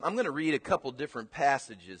I'm going to read a couple different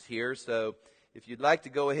passages here, so if you'd like to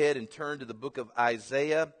go ahead and turn to the book of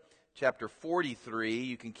Isaiah, chapter 43,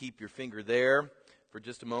 you can keep your finger there for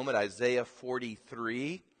just a moment, Isaiah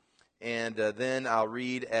 43, and then I'll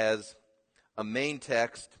read as a main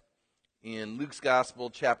text in Luke's Gospel,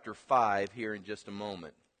 chapter 5, here in just a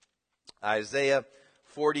moment. Isaiah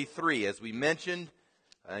 43, as we mentioned,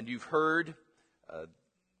 and you've heard,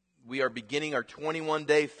 we are beginning our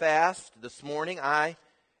 21-day fast this morning. I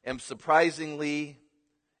am surprisingly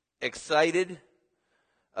excited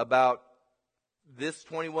about this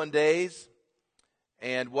 21 days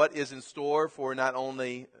and what is in store for not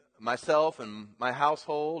only myself and my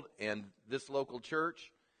household and this local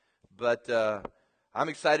church, but I'm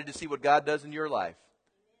excited to see what God does in your life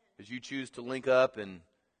as you choose to link up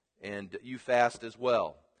and you fast as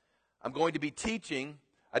well. I'm going to be teaching.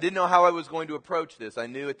 I didn't know how I was going to approach this. I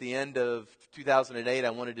knew at the end of 2008 I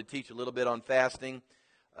wanted to teach a little bit on fasting.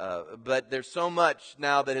 But there's so much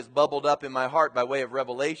now that has bubbled up in my heart by way of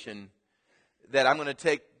revelation that I'm going to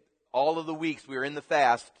take all of the weeks we are in the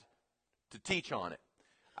fast to teach on it.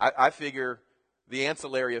 I figure the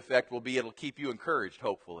ancillary effect will be it'll keep you encouraged,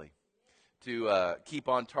 hopefully, to keep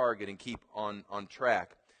on target and keep on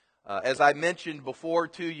track. As I mentioned before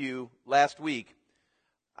to you last week,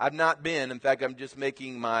 I've not been, in fact, I'm just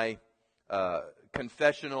making my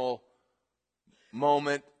confessional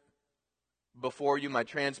moment before you, my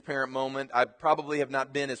transparent moment. I probably have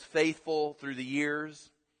not been as faithful through the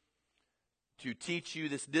years to teach you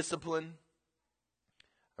this discipline.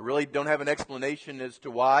 I really don't have an explanation as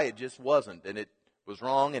to why. It just wasn't, and it was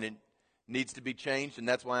wrong, and it needs to be changed, and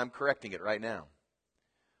that's why I'm correcting it right now.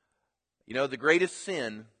 You know, the greatest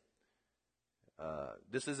sin,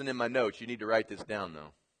 this isn't in my notes. You need to write this down,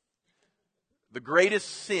 though. The greatest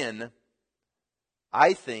sin,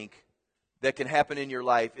 I think, that can happen in your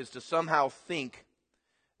life is to somehow think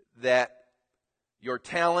that your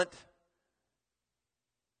talent,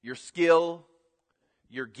 your skill,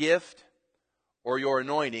 your gift, or your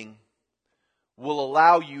anointing will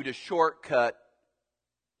allow you to shortcut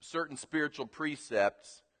certain spiritual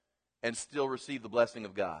precepts and still receive the blessing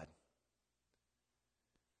of God.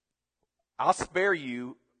 I'll spare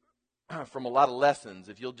you from a lot of lessons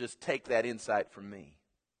if you'll just take that insight from me.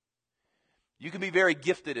 You can be very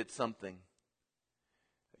gifted at something.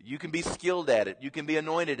 You can be skilled at it. You can be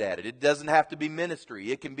anointed at it. It doesn't have to be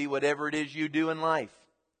ministry. It can be whatever it is you do in life.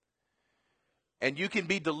 And you can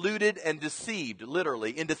be deluded and deceived,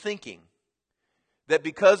 literally, into thinking that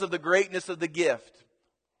because of the greatness of the gift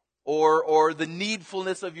or the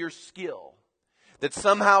needfulness of your skill, that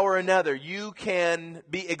somehow or another you can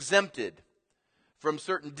be exempted from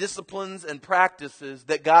certain disciplines and practices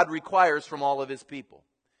that God requires from all of His people.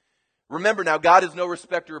 Remember now, God is no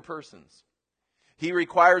respecter of persons. He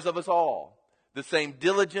requires of us all the same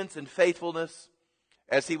diligence and faithfulness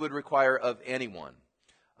as He would require of anyone.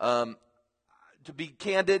 To be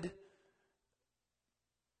candid,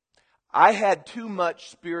 I had too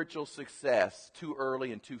much spiritual success too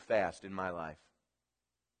early and too fast in my life.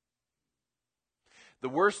 The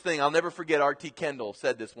worst thing, I'll never forget, R.T. Kendall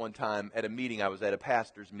said this one time at a meeting I was at, a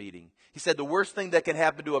pastor's meeting. He said, the worst thing that can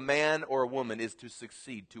happen to a man or a woman is to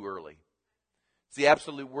succeed too early. It's the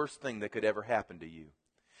absolute worst thing that could ever happen to you.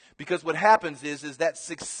 Because what happens is that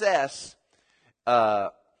success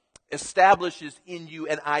establishes in you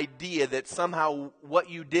an idea that somehow what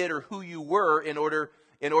you did or who you were in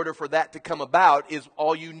order for that to come about is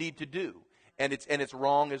all you need to do. And it's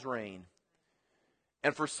wrong as rain.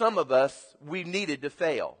 And for some of us, we've needed to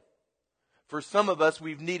fail. For some of us,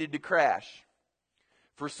 we've needed to crash.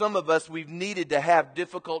 For some of us, we've needed to have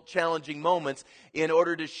difficult, challenging moments in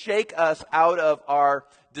order to shake us out of our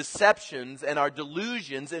deceptions and our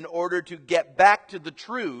delusions in order to get back to the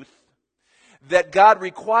truth that God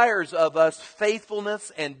requires of us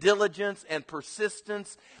faithfulness and diligence and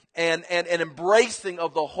persistence and embracing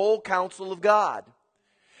of the whole counsel of God.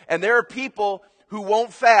 And there are people who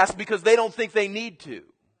won't fast because they don't think they need to.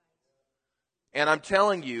 And I'm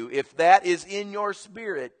telling you, if that is in your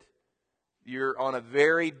spirit, you're on a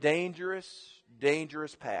very dangerous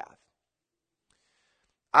path.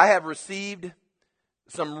 I have received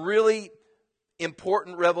some really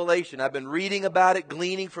important revelation. I've been reading about it,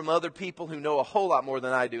 gleaning from other people who know a whole lot more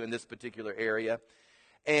than I do in this particular area.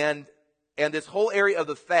 And this whole area of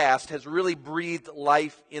the fast has really breathed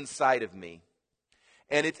life inside of me.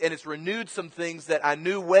 And it's renewed some things that I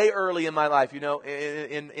knew way early in my life. You know,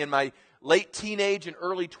 in my late teenage and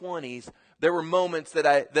early 20s, there were moments that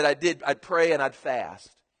I'd pray and I'd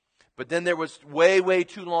fast. But then there was way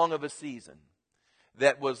too long of a season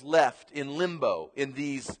that was left in limbo in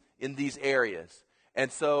these areas.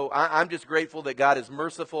 And so I'm just grateful that God is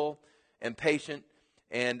merciful and patient,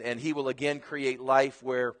 and He will again create life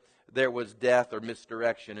where there was death or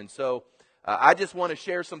misdirection. And so I just want to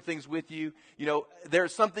share some things with you. You know,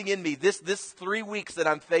 there's something in me. This 3 weeks that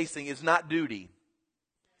I'm facing is not duty.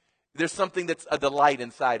 There's something that's a delight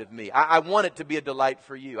inside of me. I want it to be a delight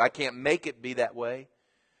for you. I can't make it be that way,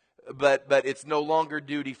 but it's no longer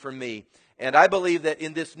duty for me. And I believe that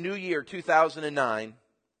in this new year, 2009,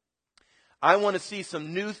 I want to see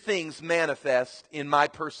some new things manifest in my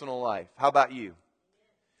personal life. How about you?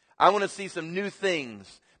 I want to see some new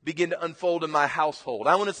things begin to unfold in my household.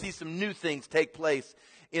 I want to see some new things take place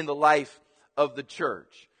in the life of the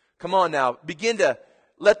church. Come on now, begin to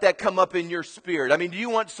let that come up in your spirit. I mean, do you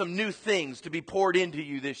want some new things to be poured into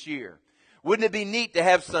you this year? Wouldn't it be neat to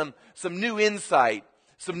have some new insight,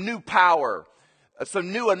 some new power,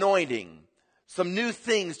 some new anointing, some new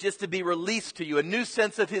things just to be released to you, a new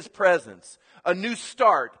sense of His presence, a new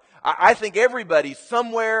start? I think everybody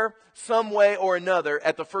somewhere, some way or another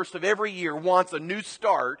at the first of every year wants a new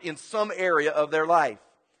start in some area of their life.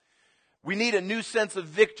 We need a new sense of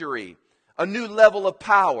victory, a new level of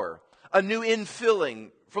power, a new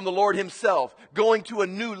infilling from the Lord Himself, going to a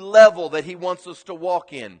new level that He wants us to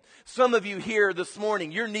walk in. Some of you here this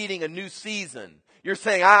morning, you're needing a new season. You're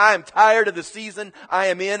saying, I am tired of the season I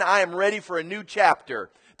am in. I am ready for a new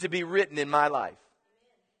chapter to be written in my life.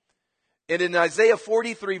 And in Isaiah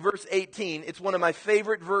 43, verse 18, it's one of my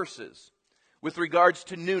favorite verses with regards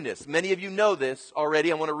to newness. Many of you know this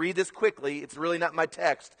already. I want to read this quickly. It's really not my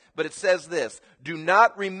text, but it says this: do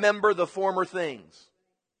not remember the former things,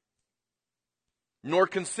 nor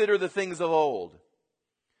consider the things of old.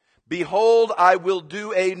 Behold, I will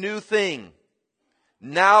do a new thing.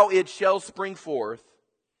 Now it shall spring forth.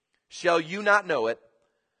 Shall you not know it?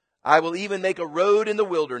 I will even make a road in the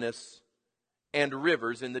wilderness and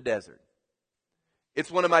rivers in the desert. It's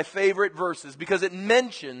one of my favorite verses because it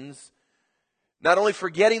mentions not only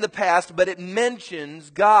forgetting the past, but it mentions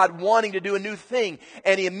God wanting to do a new thing.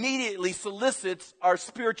 And He immediately solicits our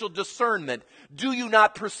spiritual discernment. Do you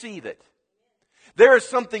not perceive it? There is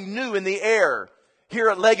something new in the air here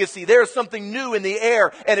at Legacy. There is something new in the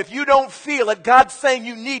air. And if you don't feel it, God's saying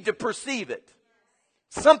you need to perceive it.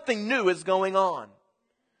 Something new is going on.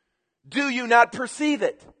 Do you not perceive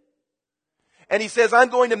it? And He says, I'm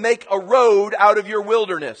going to make a road out of your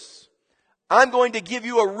wilderness. I'm going to give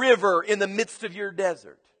you a river in the midst of your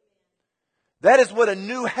desert. That is what a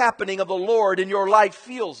new happening of the Lord in your life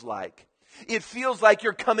feels like. It feels like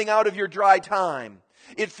you're coming out of your dry time.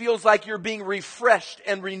 It feels like you're being refreshed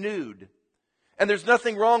and renewed. And there's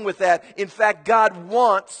nothing wrong with that. In fact, God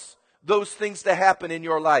wants those things to happen in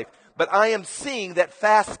your life. But I am seeing that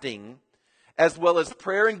fasting, as well as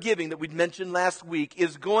prayer and giving that we mentioned last week,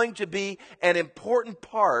 is going to be an important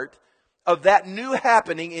part of that new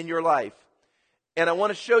happening in your life. And I want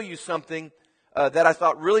to show you something that I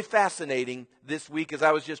thought really fascinating this week as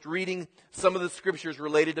I was just reading some of the scriptures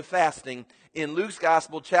related to fasting. In Luke's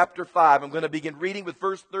Gospel, chapter 5, I'm going to begin reading with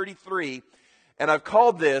verse 33. And I've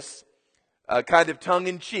called this, kind of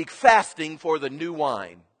tongue-in-cheek, fasting for the new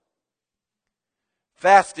wine.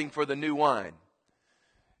 Fasting for the new wine.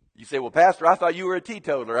 You say, well, Pastor, I thought you were a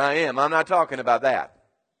teetotaler. I am. I'm not talking about that.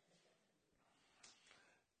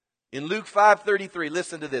 In Luke 5:33,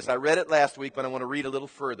 listen to this. I read it last week, but I want to read a little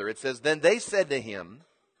further. It says, then they said to Him,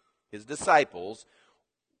 His disciples,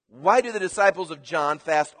 why do the disciples of John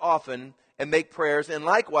fast often and make prayers, and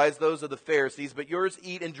likewise those of the Pharisees, but yours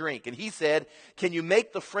eat and drink? And He said, can you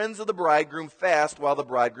make the friends of the bridegroom fast while the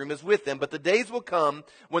bridegroom is with them? But the days will come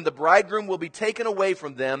when the bridegroom will be taken away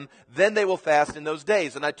from them, then they will fast in those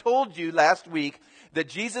days. And I told you last week that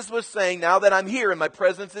Jesus was saying, now that I'm here and my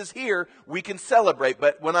presence is here, we can celebrate.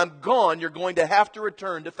 But when I'm gone, you're going to have to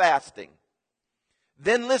return to fasting.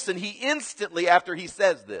 Then listen, He instantly, after He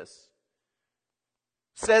says this,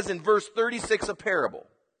 says in verse 36 a parable.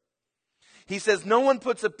 He says, no one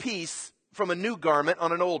puts a piece from a new garment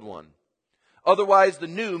on an old one. Otherwise the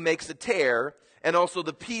new makes a tear, and also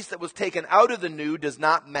the piece that was taken out of the new does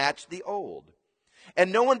not match the old.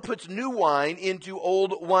 And no one puts new wine into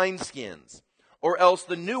old wineskins, or else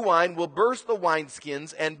the new wine will burst the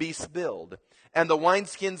wineskins and be spilled, and the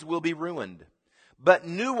wineskins will be ruined. But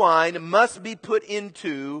new wine must be put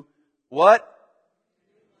into what?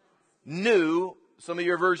 New, some of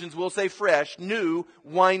your versions will say fresh, new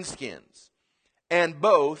wineskins. And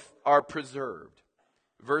both are preserved.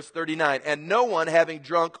 Verse 39, and no one having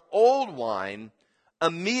drunk old wine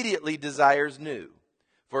immediately desires new,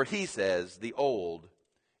 for he says the old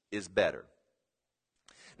is better.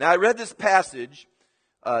 Now I read this passage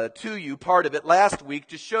to you, part of it last week,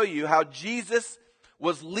 to show you how Jesus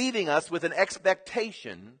was leaving us with an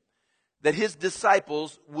expectation that his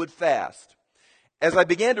disciples would fast. As I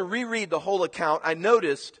began to reread the whole account, I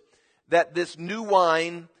noticed that this new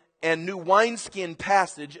wine and new wineskin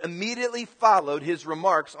passage immediately followed his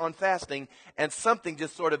remarks on fasting, and something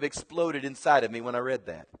just sort of exploded inside of me when I read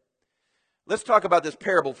that. Let's talk about this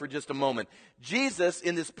parable for just a moment. Jesus,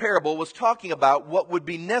 in this parable, was talking about what would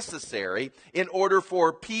be necessary in order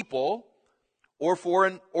for people, or for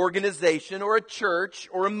an organization, or a church,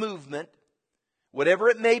 or a movement, whatever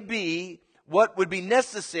it may be, what would be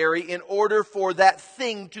necessary in order for that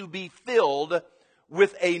thing to be filled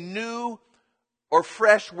with a new or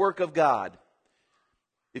fresh work of God.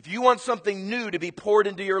 If you want something new to be poured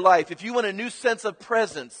into your life, if you want a new sense of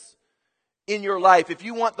presence in your life, if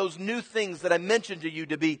you want those new things that I mentioned to you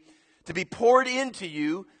to be poured into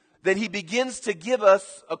you, then he begins to give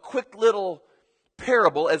us a quick little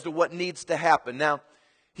parable as to what needs to happen. Now,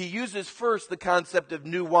 he uses first the concept of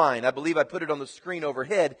new wine. I believe I put it on the screen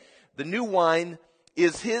overhead. The new wine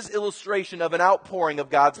is his illustration of an outpouring of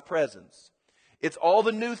God's presence. It's all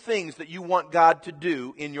the new things that you want God to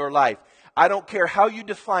do in your life. I don't care how you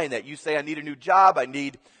define that. You say, I need a new job, I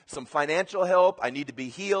need some financial help, I need to be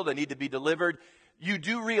healed, I need to be delivered. You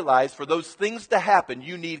do realize for those things to happen,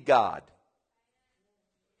 you need God.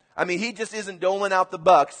 I mean, he just isn't doling out the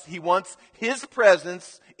bucks. He wants his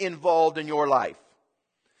presence involved in your life.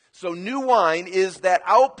 So new wine is that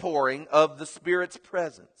outpouring of the Spirit's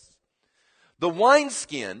presence. The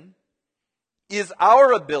wineskin is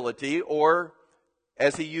our ability, or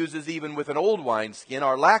as he uses even with an old wineskin,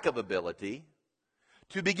 our lack of ability,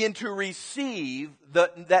 to begin to receive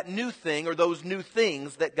that new thing or those new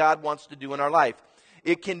things that God wants to do in our life.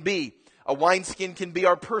 It can be, a wineskin can be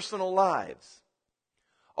our personal lives.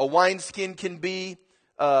 A wineskin can be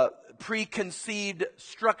preconceived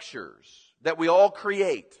structures that we all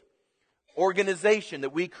create, organization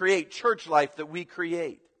that we create, church life that we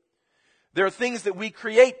create. There are things that we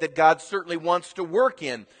create that God certainly wants to work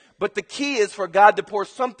in. But the key is for God to pour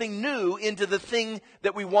something new into the thing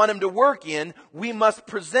that we want him to work in. We must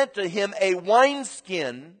present to him a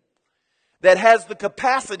wineskin that has the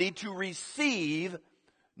capacity to receive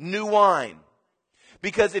new wine.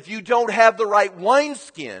 Because if you don't have the right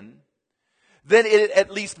wineskin, then it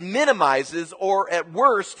at least minimizes, or at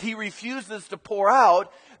worst, he refuses to pour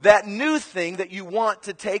out that new thing that you want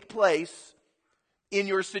to take place in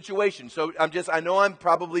your situation. So I know I'm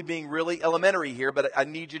probably being really elementary here, but I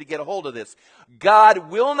need you to get a hold of this. God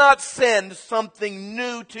will not send something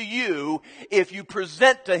new to you if you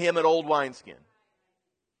present to him an old wineskin.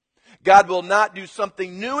 God will not do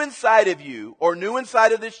something new inside of you, or new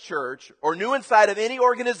inside of this church, or new inside of any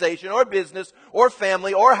organization, or business, or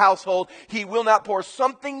family, or household. He will not pour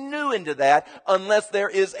something new into that unless there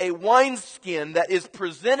is a wineskin that is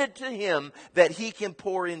presented to him that he can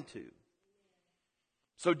pour into.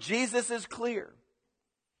 So Jesus is clear.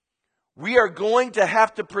 We are going to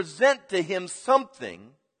have to present to him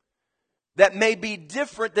something that may be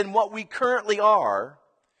different than what we currently are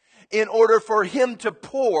in order for him to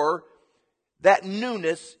pour that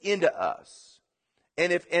newness into us.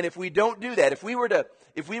 And if we don't do that, if we were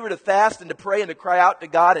to fast and to pray and to cry out to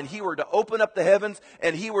God, and he were to open up the heavens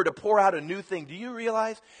and he were to pour out a new thing, do you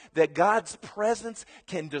realize that God's presence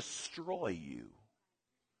can destroy you?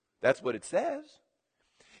 That's what it says.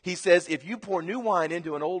 He says, if you pour new wine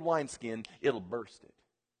into an old wineskin, it'll burst it.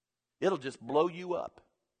 It'll just blow you up.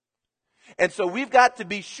 And so we've got to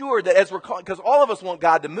be sure that as we're calling, because all of us want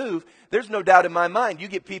God to move, there's no doubt in my mind. You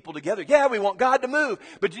get people together, yeah, we want God to move.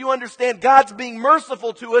 But do you understand God's being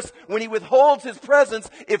merciful to us when he withholds his presence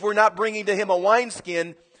if we're not bringing to him a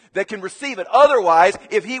wineskin that can receive it? Otherwise,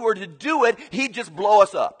 if he were to do it, he'd just blow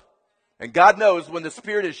us up. And God knows when the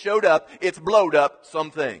Spirit has showed up, it's blowed up some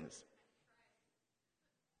things.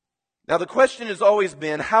 Now the question has always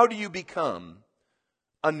been, how do you become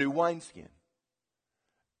a new wineskin?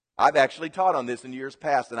 I've actually taught on this in years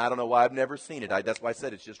past, and I don't know why I've never seen it. That's why I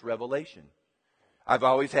said it's just revelation. I've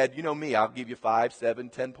always had, you know me, I'll give you 5, 7,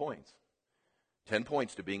 10 points. 10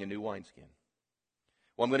 points to being a new wineskin.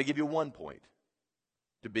 Well, I'm going to give you 1 point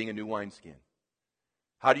to being a new wineskin.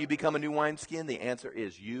 How do you become a new wineskin? The answer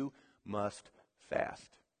is you must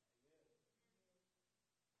fast.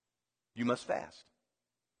 You must fast.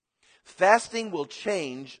 Fasting will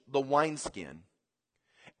change the wineskin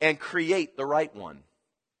and create the right one.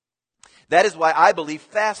 That is why I believe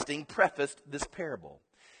fasting prefaced this parable.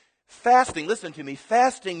 Fasting, listen to me,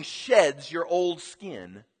 fasting sheds your old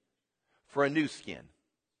skin for a new skin.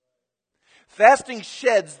 Fasting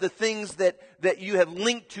sheds the things that you have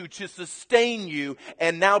linked to sustain you,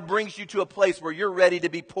 and now brings you to a place where you're ready to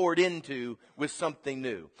be poured into with something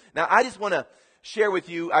new. Now, I just want to share with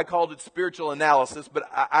you, I called it spiritual analysis, but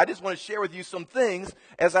I just want to share with you some things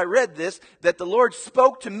as I read this that the Lord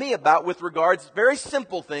spoke to me about with regards, very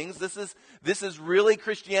simple things. This is really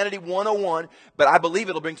Christianity 101, but I believe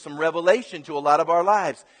it'll bring some revelation to a lot of our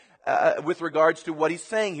lives with regards to what he's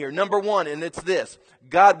saying here. Number one, and it's this: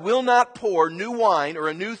 God will not pour new wine or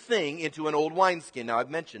a new thing into an old wineskin. Now, I've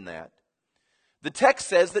mentioned that. The text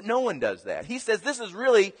says that no one does that. He says this is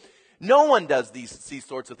really, no one does these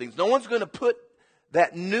sorts of things. No one's going to put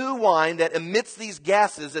that new wine that emits these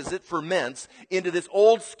gases as it ferments into this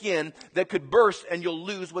old skin that could burst and you'll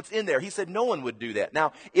lose what's in there. He said no one would do that.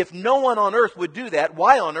 Now, if no one on earth would do that,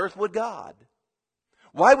 why on earth would God?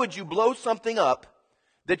 Why would you blow something up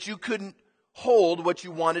that you couldn't hold what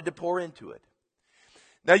you wanted to pour into it?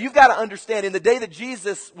 Now, you've got to understand, in the day that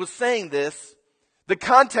Jesus was saying this, the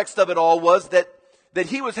context of it all was that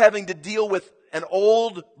he was having to deal with an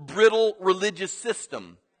old, brittle religious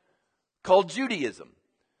system called Judaism.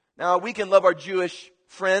 Now, we can love our Jewish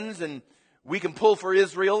friends and we can pull for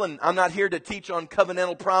Israel, and I'm not here to teach on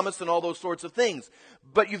covenantal promise and all those sorts of things.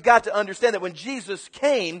 But you've got to understand that when Jesus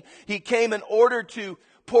came, he came in order to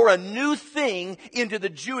pour a new thing into the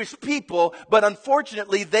Jewish people, but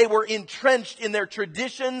unfortunately they were entrenched in their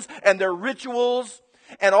traditions and their rituals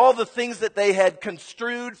and all the things that they had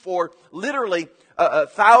construed for literally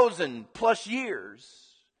 1,000+ years.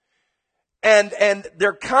 And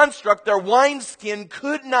their construct, their wineskin,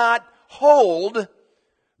 could not hold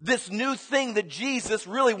this new thing that Jesus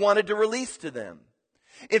really wanted to release to them.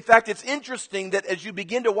 In fact, it's interesting that as you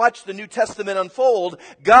begin to watch the New Testament unfold,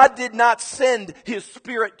 God did not send his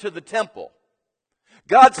Spirit to the temple.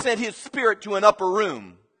 God sent his Spirit to an upper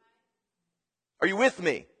room. Are you with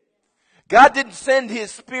me? God didn't send his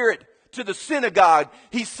Spirit to the synagogue.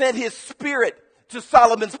 He sent his Spirit to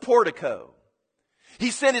Solomon's portico. He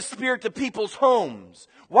sent his Spirit to people's homes.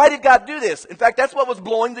 Why did God do this? In fact, that's what was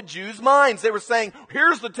blowing the Jews' minds. They were saying,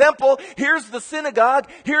 here's the temple, here's the synagogue,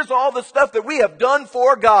 here's all the stuff that we have done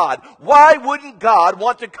for God. Why wouldn't God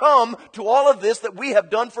want to come to all of this that we have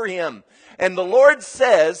done for him? And the Lord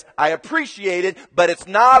says, I appreciate it, but it's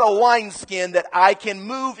not a wineskin that I can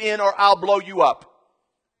move in or I'll blow you up.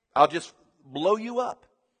 I'll just blow you up.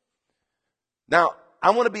 Now,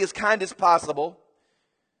 I want to be as kind as possible.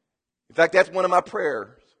 In fact, that's one of my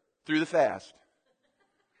prayers through the fast.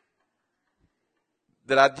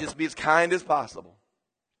 That I'd just be as kind as possible.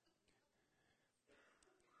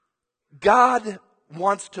 God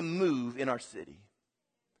wants to move in our city.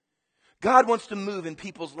 God wants to move in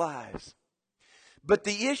people's lives. But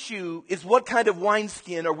the issue is, what kind of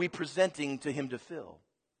wineskin are we presenting to him to fill?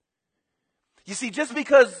 You see, just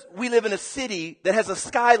because we live in a city that has a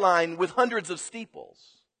skyline with hundreds of steeples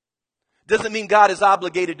doesn't mean God is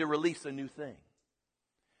obligated to release a new thing.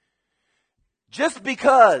 Just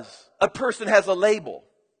because a person has a label,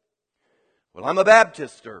 well, I'm a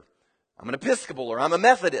Baptist, or I'm an Episcopal, or I'm a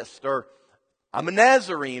Methodist, or I'm a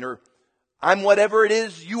Nazarene, or I'm whatever it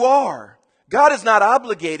is you are. God is not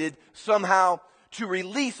obligated somehow to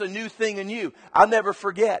release a new thing in you. I'll never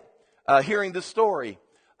forget hearing the story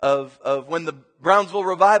of when the Brownsville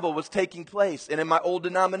revival was taking place. And in my old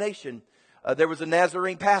denomination, there was a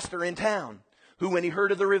Nazarene pastor in town who, when he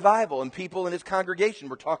heard of the revival and people in his congregation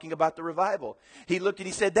were talking about the revival, he looked and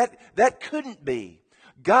he said, that couldn't be.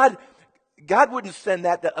 God wouldn't send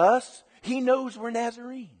that to us. He knows we're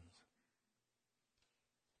Nazarenes.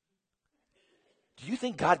 Do you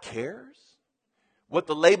think God cares what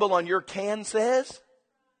the label on your can says?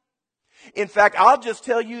 In fact, I'll just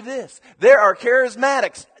tell you this. There are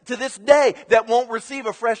charismatics to this day that won't receive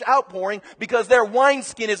a fresh outpouring because their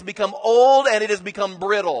wineskin has become old and it has become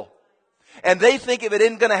brittle. And they think if it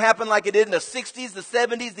isn't going to happen like it did in the 60s, the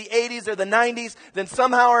 70s, the 80s, or the 90s, then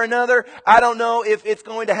somehow or another, I don't know if it's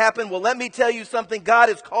going to happen. Well, let me tell you something. God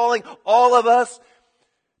is calling all of us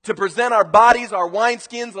to present our bodies, our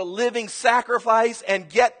wineskins, a living sacrifice, and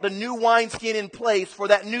get the new wineskin in place for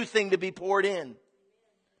that new thing to be poured in.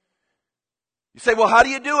 You say, well, how do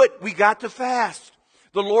you do it? We got to fast.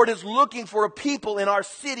 The Lord is looking for a people in our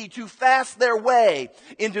city to fast their way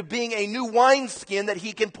into being a new wineskin that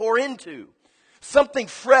he can pour into. Something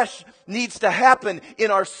fresh needs to happen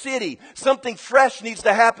in our city. Something fresh needs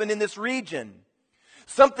to happen in this region.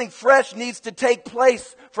 Something fresh needs to take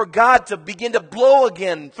place for God to begin to blow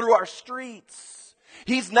again through our streets.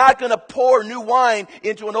 He's not going to pour new wine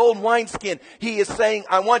into an old wineskin. He is saying,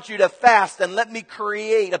 I want you to fast and let me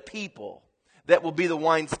create a people that will be the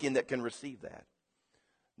wineskin that can receive that.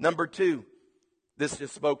 Number two, this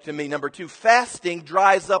just spoke to me. Number two, fasting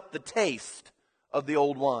dries up the taste of the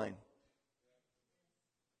old wine.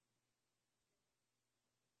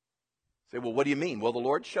 Say, well, what do you mean? Well, the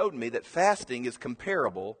Lord showed me that fasting is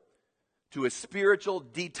comparable to a spiritual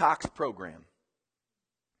detox program.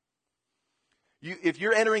 If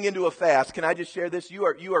you're entering into a fast, can I just share this? You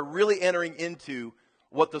are really entering into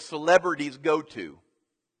what the celebrities go to.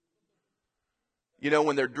 You know,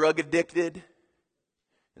 when they're drug addicted,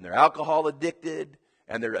 and they're alcohol addicted,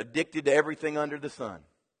 and they're addicted to everything under the sun.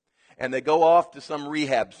 And they go off to some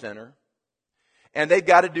rehab center, and they've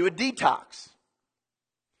got to do a detox.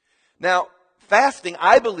 Now, fasting,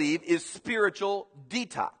 I believe, is spiritual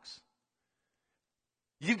detox.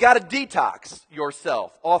 You've got to detox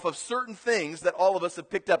yourself off of certain things that all of us have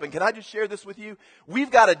picked up. And can I just share this with you?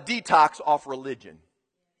 We've got to detox off religion.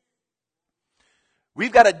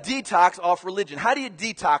 We've got to detox off religion. How do you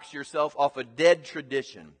detox yourself off a dead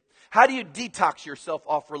tradition? How do you detox yourself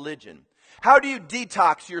off religion? How do you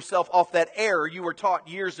detox yourself off that error you were taught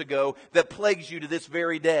years ago that plagues you to this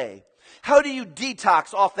very day? How do you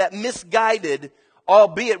detox off that misguided,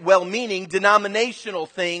 albeit well-meaning, denominational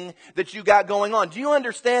thing that you got going on? Do you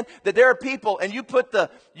understand that there are people, and you put the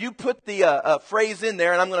phrase in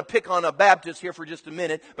there, and I'm going to pick on a Baptist here for just a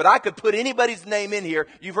minute, but I could put anybody's name in here.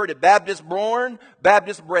 You've heard it: Baptist born,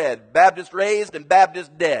 Baptist bred, Baptist raised, and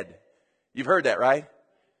Baptist dead. You've heard that, right?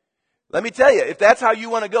 Let me tell you, if that's how you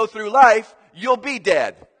want to go through life, you'll be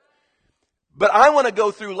dead. But I want to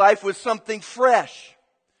go through life with something fresh.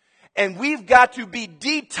 And we've got to be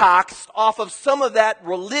detoxed off of some of that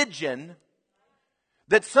religion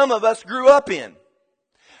that some of us grew up in.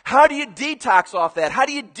 How do you detox off that? How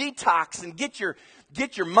do you detox and get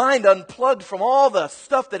your mind unplugged from all the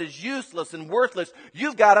stuff that is useless and worthless?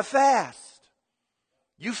 You've got to fast.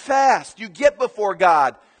 You fast. You get before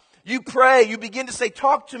God. You pray. You begin to say,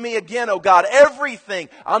 talk to me again, oh God. Everything.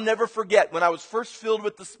 I'll never forget when I was first filled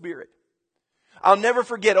with the Spirit. I'll never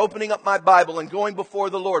forget opening up my Bible and going before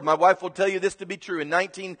the Lord. My wife will tell you this to be true. In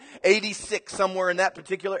 1986, somewhere in that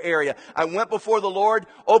particular area, I went before the Lord,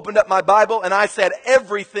 opened up my Bible, and I said,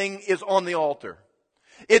 everything is on the altar.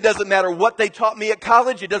 It doesn't matter what they taught me at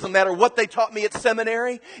college. It doesn't matter what they taught me at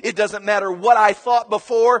seminary. It doesn't matter what I thought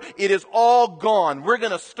before. It is all gone. We're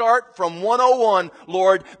going to start from 101.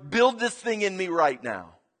 Lord, build this thing in me right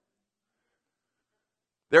now.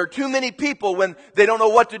 There are too many people, when they don't know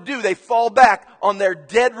what to do, they fall back on their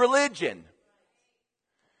dead religion.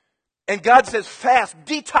 And God says, fast,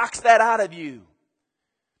 detox that out of you.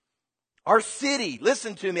 Our city,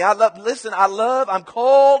 listen to me. I'm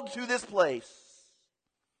called to this place.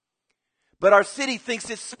 But our city thinks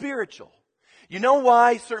it's spiritual. You know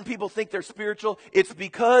why certain people think they're spiritual? It's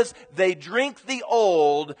because they drink the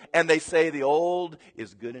old and they say the old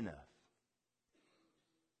is good enough.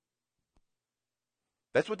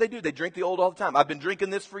 That's what they do. They drink the old all the time. I've been drinking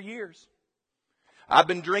this for years. I've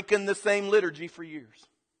been drinking the same liturgy for years.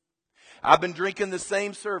 I've been drinking the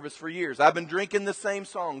same service for years. I've been drinking the same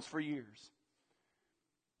songs for years.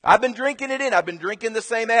 I've been drinking it in. I've been drinking the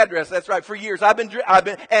same address. That's right, for years.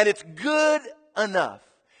 and it's good enough.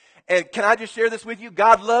 And can I just share this with you?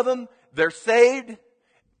 God love them. They're saved.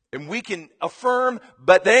 And we can affirm,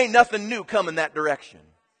 but there ain't nothing new coming that direction.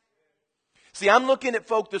 See, I'm looking at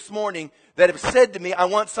folk this morning that have said to me, I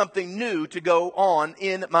want something new to go on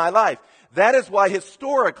in my life. That is why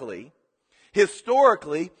historically,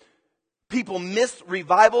 people miss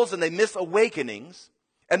revivals and they miss awakenings.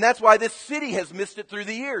 And that's why this city has missed it through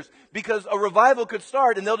the years. Because a revival could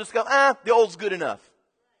start and they'll just go, the old's good enough.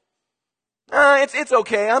 It's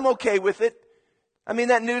okay. I'm okay with it. I mean,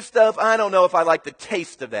 that new stuff, I don't know if I like the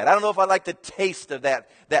taste of that. I don't know if I like the taste of that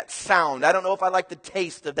sound. I don't know if I like the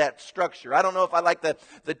taste of that structure. I don't know if I like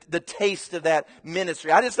the taste of that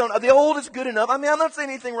ministry. I just don't know. The old is good enough. I mean, I'm not saying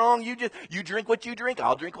anything wrong. You drink what you drink.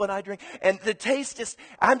 I'll drink what I drink. And the taste is,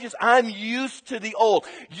 I'm used to the old.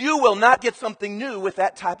 You will not get something new with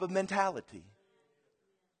that type of mentality.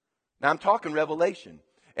 Now, I'm talking Revelation.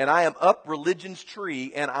 And I am up religion's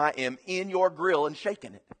tree and I am in your grill and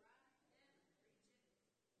shaking it.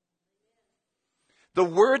 The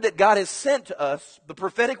word that God has sent to us, the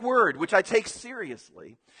prophetic word, which I take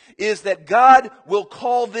seriously, is that God will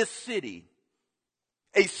call this city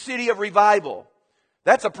a city of revival.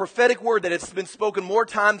 That's a prophetic word that has been spoken more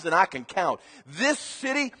times than I can count. This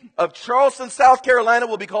city of Charleston, South Carolina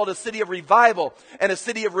will be called a city of revival and a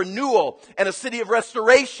city of renewal and a city of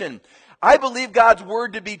restoration. I believe God's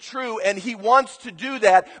word to be true, and He wants to do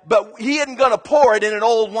that, but He isn't going to pour it in an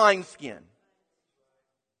old wineskin.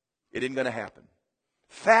 It isn't going to happen.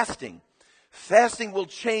 Fasting will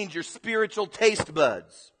change your spiritual taste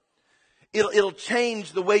buds. It'll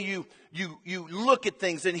change the way you look at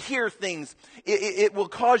things and hear things. It will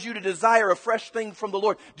cause you to desire a fresh thing from the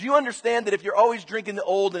Lord. Do you understand that if you're always drinking the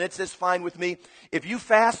old and it says fine with me, if you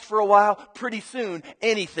fast for a while, pretty soon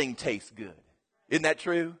anything tastes good. Isn't that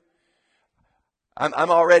true? I'm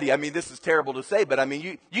already, this is terrible to say, but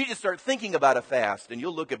you just start thinking about a fast and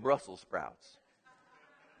you'll look at Brussels sprouts.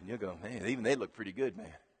 And you'll go, man, even they look pretty good,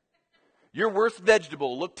 man. Your worst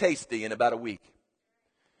vegetable will look tasty in about a week.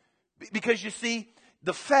 Because you see,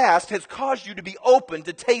 the fast has caused you to be open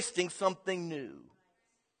to tasting something new.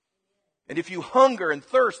 And if you hunger and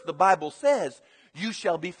thirst, the Bible says, you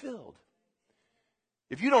shall be filled.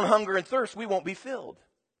 If you don't hunger and thirst, we won't be filled.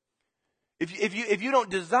 If you don't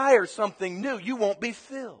desire something new, you won't be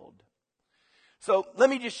filled. So let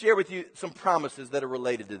me just share with you some promises that are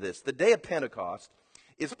related to this. The day of Pentecost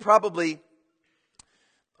is probably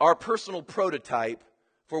our personal prototype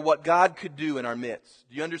for what God could do in our midst.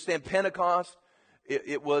 Do you understand? Pentecost,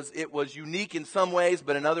 it was unique in some ways,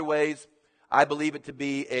 but in other ways, I believe it to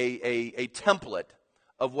be a template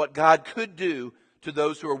of what God could do to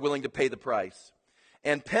those who are willing to pay the price.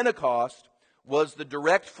 And Pentecost was the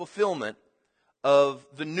direct fulfillment of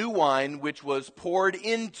the new wine which was poured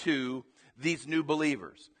into these new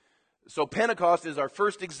believers. So Pentecost is our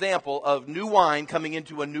first example of new wine coming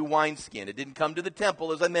into a new wineskin. It didn't come to the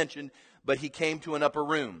temple, as I mentioned, but he came to an upper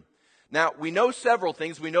room. Now, we know several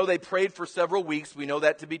things. We know they prayed for several weeks. We know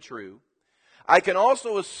that to be true. I can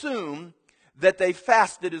also assume that they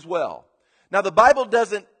fasted as well. Now, the Bible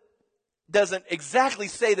doesn't exactly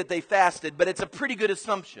say that they fasted, but it's a pretty good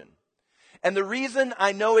assumption. And the reason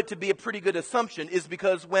I know it to be a pretty good assumption is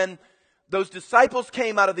because when those disciples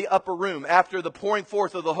came out of the upper room after the pouring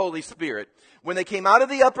forth of the Holy Spirit, when they came out of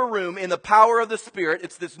the upper room in the power of the Spirit,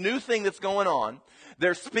 it's this new thing that's going on.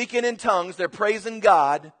 They're speaking in tongues. They're praising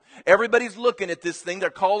God. Everybody's looking at this thing. They're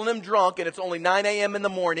calling him drunk, and it's only 9 a.m. in the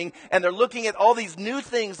morning. And they're looking at all these new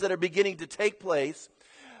things that are beginning to take place.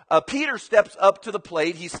 Peter steps up to the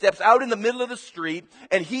plate. He steps out in the middle of the street,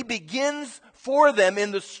 and he begins for them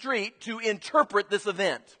in the street to interpret this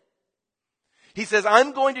event. He says,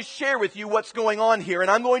 I'm going to share with you what's going on here,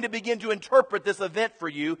 and I'm going to begin to interpret this event for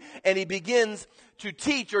you. And he begins to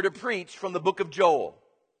teach or to preach from the book of Joel.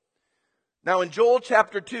 Now in Joel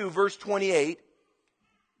chapter 2, verse 28,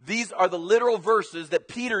 these are the literal verses that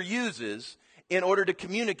Peter uses in order to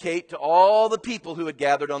communicate to all the people who had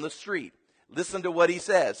gathered on the street. Listen to what he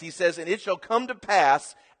says. He says, and it shall come to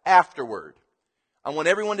pass afterward. I want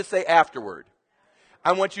everyone to say afterward.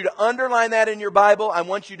 I want you to underline that in your Bible. I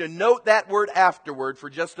want you to note that word afterward for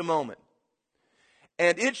just a moment.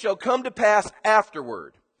 And it shall come to pass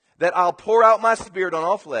afterward that I'll pour out my spirit on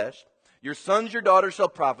all flesh. Your sons, your daughters shall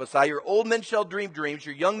prophesy. Your old men shall dream dreams.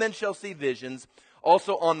 Your young men shall see visions.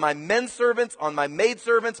 Also on my men servants, on my maid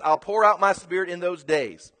servants, I'll pour out my spirit in those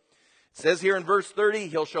days. It says here in verse 30,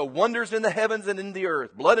 he'll show wonders in the heavens and in the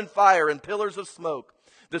earth, blood and fire and pillars of smoke.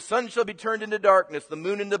 The sun shall be turned into darkness, the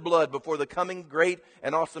moon into blood before the coming great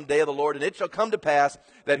and awesome day of the Lord. And it shall come to pass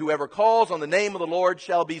that whoever calls on the name of the Lord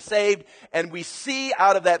shall be saved. And we see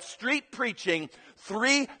out of that street preaching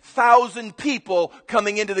 3,000 people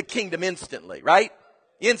coming into the kingdom instantly, right?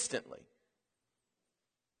 Instantly.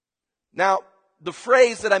 Now, the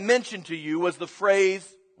phrase that I mentioned to you was the phrase,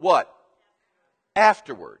 what?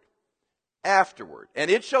 Afterward. Afterward. And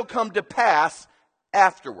it shall come to pass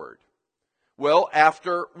afterward. Well,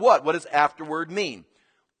 after what? What does afterward mean?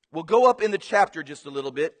 We'll go up in the chapter just a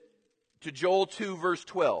little bit to Joel 2, verse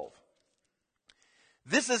 12.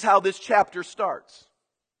 This is how this chapter starts.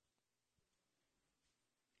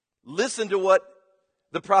 Listen to what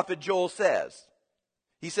the prophet Joel says.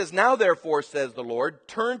 He says, now therefore, says the Lord,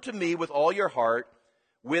 turn to me with all your heart,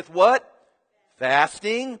 with what?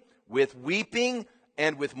 Fasting, with weeping,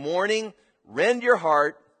 and with mourning. Rend your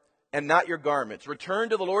heart and not your garments. Return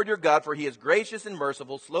to the Lord your God, for he is gracious and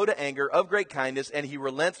merciful, slow to anger, of great kindness, and he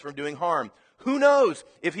relents from doing harm. Who knows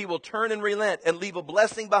if he will turn and relent and leave a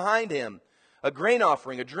blessing behind him, a grain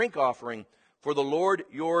offering, a drink offering for the Lord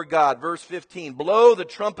your God. Verse 15, blow the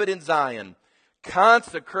trumpet in Zion,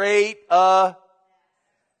 consecrate call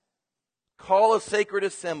a sacred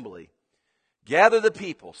assembly. Gather the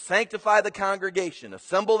people, sanctify the congregation,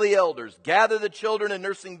 assemble the elders, gather the children and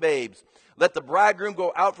nursing babes. Let the bridegroom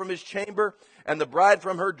go out from his chamber and the bride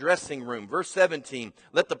from her dressing room. Verse 17,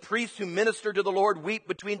 let the priests who minister to the Lord weep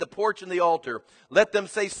between the porch and the altar. Let them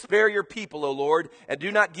say, spare your people, O Lord, and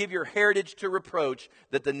do not give your heritage to reproach,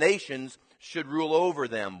 that the nations should rule over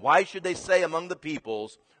them. Why should they say among the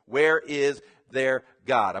peoples, where is their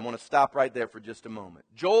God? I'm going to stop right there for just a moment.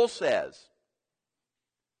 Joel says,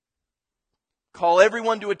 call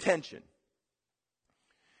everyone to attention.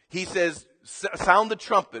 he says, sound the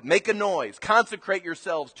trumpet, make a noise, consecrate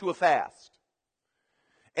yourselves to a fast.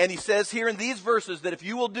 And he says here in these verses that if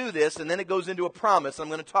you will do this, and then it goes into a promise. I'm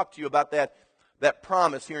going to talk to you about that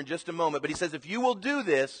promise here in just a moment. But he says if you will do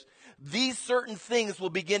this, these certain things will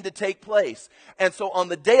begin to take place. And so on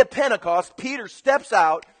the day of Pentecost, Peter steps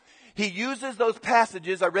out. He uses those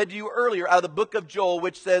passages I read to you earlier out of the book of Joel,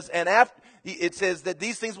 which says, it says that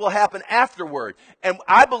these things will happen afterward. And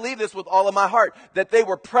I believe this with all of my heart, that they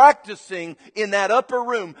were practicing in that upper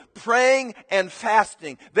room, praying and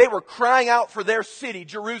fasting. They were crying out for their city,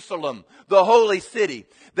 Jerusalem, the holy city.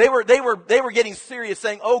 They were getting serious,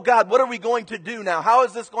 saying, oh God, what are we going to do now? How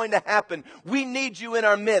is this going to happen? We need you in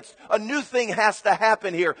our midst. A new thing has to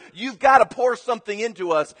happen here. You've got to pour something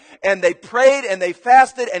into us. And they prayed and they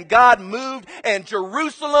fasted and God moved and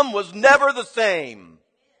Jerusalem was never the same.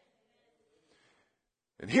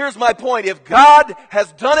 And here's my point. If God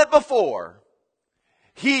has done it before,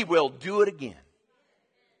 He will do it again.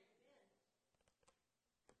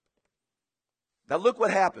 Now look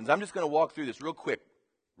what happens. I'm just going to walk through this real quick,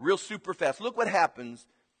 real super fast. Look what happens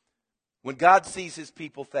when God sees His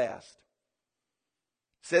people fast.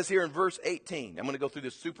 It says here in verse 18, I'm going to go through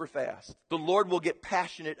this super fast. The Lord will get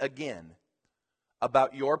passionate again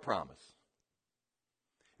about your promise.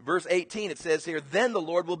 Verse 18, it says here, then the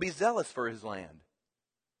Lord will be zealous for His land.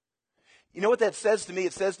 You know what that says to me?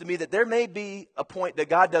 It says to me that there may be a point that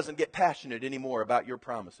God doesn't get passionate anymore about your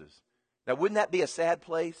promises. Now, wouldn't that be a sad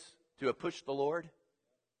place to have pushed the Lord?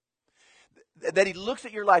 That He looks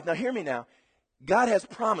at your life. Now, hear me now. God has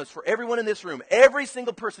promised for everyone in this room, every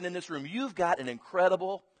single person in this room, you've got an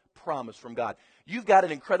incredible promise from God. You've got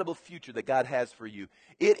an incredible future that God has for you.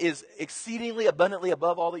 It is exceedingly abundantly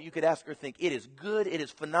above all that you could ask or think. It is good. It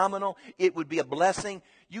is phenomenal. It would be a blessing.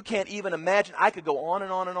 You can't even imagine. I could go on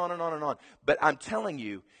and on and on and on and on. But I'm telling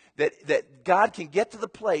you that God can get to the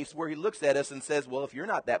place where He looks at us and says, well, if you're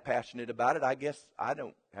not that passionate about it, I guess I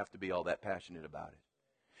don't have to be all that passionate about it.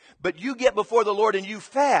 But you get before the Lord and you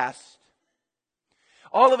fast,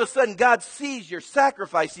 all of a sudden God sees your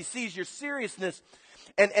sacrifice. He sees your seriousness.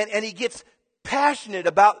 And He gets passionate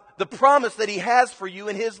about the promise that He has for you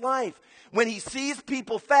in His life. When He sees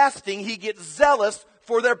people fasting, He gets zealous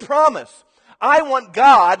for their promise. I want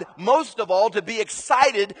God, most of all, to be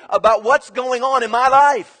excited about what's going on in my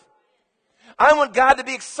life. I want God to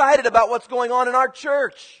be excited about what's going on in our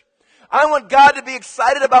church. I want God to be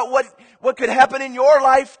excited about what could happen in your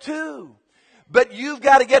life too. But you've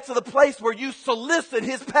got to get to the place where you solicit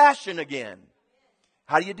His passion again.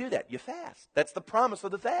 How do you do that? You fast. That's the promise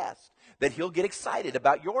of the fast, that He'll get excited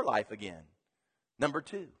about your life again. Number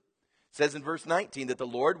 2, it says in verse 19 that the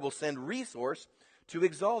Lord will send resource to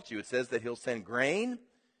exalt you. It says that He'll send grain,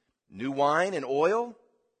 new wine, and oil.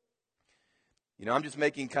 You know, I'm just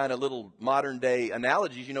making kind of little modern day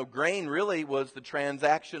analogies. You know, grain really was the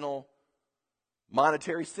transactional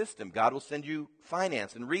monetary system. God will send you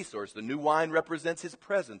finance and resource. The new wine represents His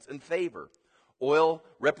presence and favor. Oil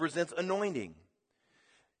represents anointing.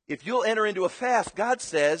 If you'll enter into a fast, God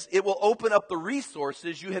says it will open up the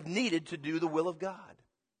resources you have needed to do the will of God.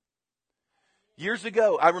 Years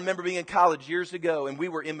ago, I remember being in college years ago, and we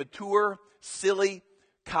were immature, silly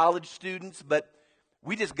college students, but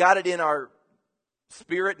we just got it in our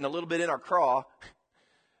spirit and a little bit in our craw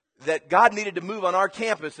that God needed to move on our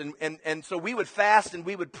campus, and so we would fast and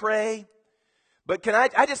we would pray. But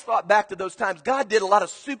I just thought back to those times. God did a lot of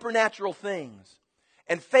supernatural things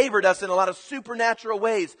and favored us in a lot of supernatural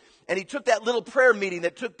ways. And He took that little prayer meeting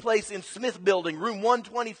that took place in Smith Building, room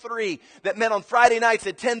 123, that met on Friday nights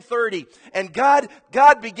at 10:30. And God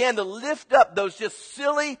began to lift up those just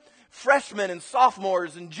silly freshmen and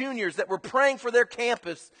sophomores and juniors that were praying for their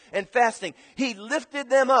campus and fasting. He lifted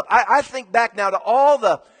them up. I think back now to all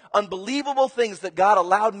the unbelievable things that God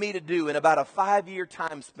allowed me to do in about a 5-year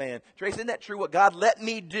time span. Trace, isn't that true? What God let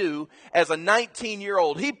me do as a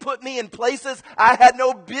 19-year-old. He put me in places I had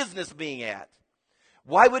no business being at.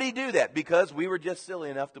 Why would He do that? Because we were just silly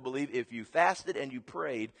enough to believe if you fasted and you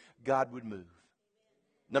prayed, God would move.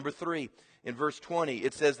 Number 3, in verse 20,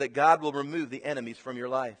 it says that God will remove the enemies from your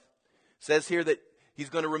life. It says here that He's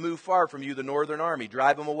going to remove far from you the northern army,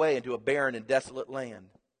 drive them away into a barren and desolate land.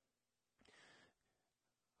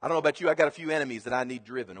 I don't know about you, I got a few enemies that I need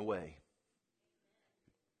driven away.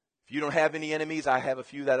 If you don't have any enemies, I have a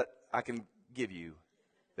few that I can give you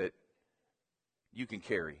that you can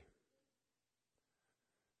carry.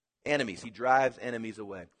 Enemies. He drives enemies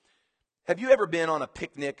away. Have you ever been on a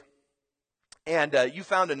picnic and you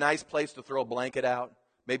found a nice place to throw a blanket out?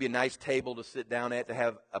 Maybe a nice table to sit down at to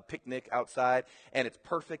have a picnic outside, and it's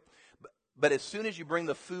perfect. But as soon as you bring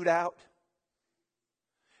the food out,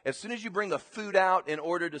 As soon as you bring the food out in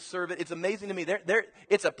order to serve it, it's amazing to me.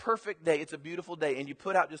 It's a perfect day. It's a beautiful day. And you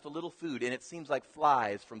put out just a little food, and it seems like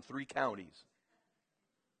flies from 3 counties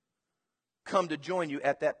come to join you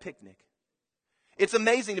at that picnic. It's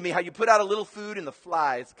amazing to me how you put out a little food and the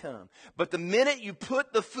flies come. But the minute you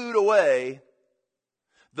put the food away,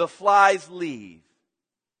 the flies leave.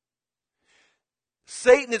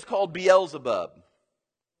 Satan is called Beelzebub,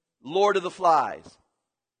 Lord of the Flies.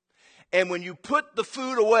 And when you put the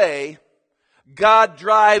food away, God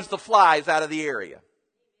drives the flies out of the area.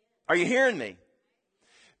 Are you hearing me?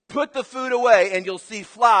 Put the food away and you'll see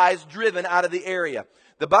flies driven out of the area.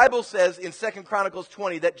 The Bible says in 2 Chronicles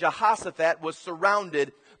 20 that Jehoshaphat was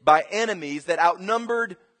surrounded by enemies that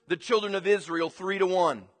outnumbered the children of Israel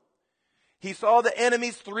 3-1. He saw the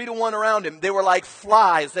enemies 3-1 around him. They were like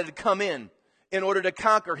flies that had come in order to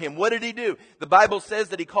conquer him. What did he do? The Bible says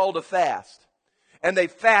that he called a fast. And they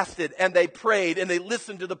fasted and they prayed and they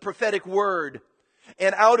listened to the prophetic word.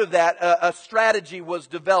 And out of that, a strategy was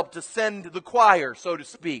developed to send the choir, so to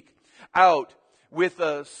speak, out with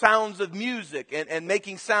sounds of music and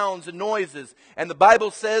making sounds and noises. And the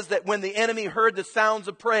Bible says that when the enemy heard the sounds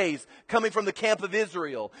of praise coming from the camp of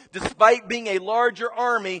Israel, despite being a larger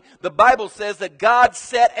army, the Bible says that God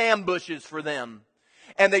set ambushes for them.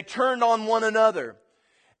 And they turned on one another.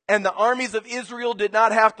 And the armies of Israel did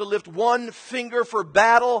not have to lift one finger for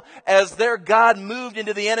battle as their God moved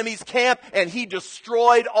into the enemy's camp and he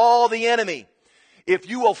destroyed all the enemy. If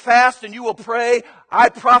you will fast and you will pray, I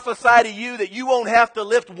prophesy to you that you won't have to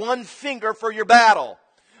lift one finger for your battle.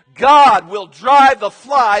 God will drive the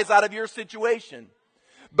flies out of your situation.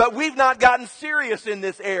 But we've not gotten serious in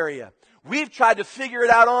this area. We've tried to figure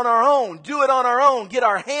it out on our own, do it on our own, get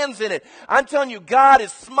our hands in it. I'm telling you, God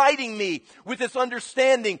is smiting me with this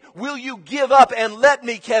understanding. Will you give up and let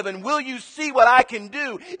me, Kevin? Will you see what I can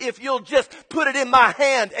do if you'll just put it in my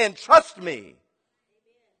hand and trust me?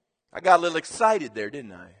 I got a little excited there,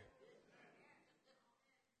 didn't I?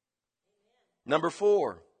 Number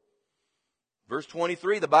 4, verse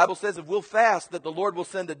 23, the Bible says if we'll fast, that the Lord will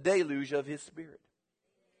send a deluge of His Spirit.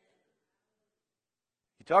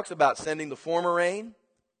 He talks about sending the former rain,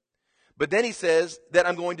 but then he says that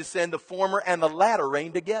I'm going to send the former and the latter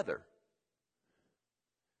rain together.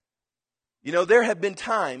 You know, there have been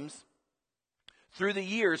times through the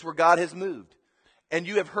years where God has moved. And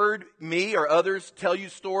you have heard me or others tell you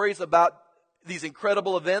stories about these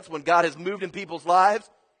incredible events when God has moved in people's lives.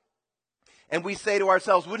 And we say to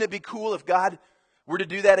ourselves, wouldn't it be cool if God were to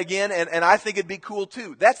do that again? And I think it'd be cool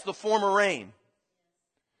too. That's the former rain.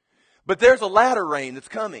 But there's a latter rain that's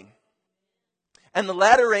coming. And the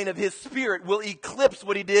latter rain of His Spirit will eclipse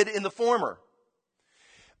what He did in the former.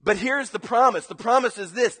 But here's the promise. The promise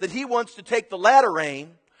is this, that He wants to take the latter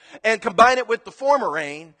rain and combine it with the former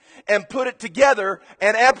rain and put it together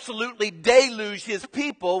and absolutely deluge His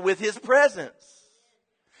people with His presence.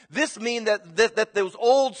 This means that those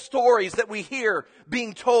old stories that we hear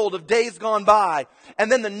being told of days gone by,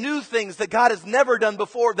 and then the new things that God has never done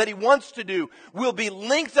before that He wants to do, will be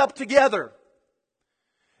linked up together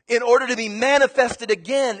in order to be manifested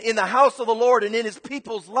again in the house of the Lord and in His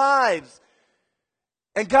people's lives.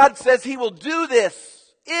 And God says He will do this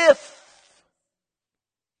if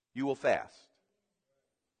you will fast.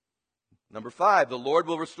 Number 5, the Lord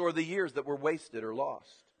will restore the years that were wasted or lost.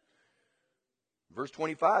 Verse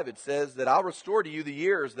 25, it says that I'll restore to you the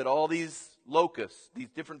years that all these locusts, these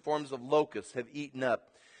different forms of locusts have eaten up.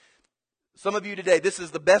 Some of you today, this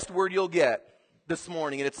is the best word you'll get this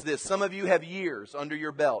morning, and it's this. Some of you have years under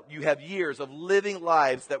your belt. You have years of living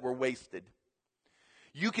lives that were wasted.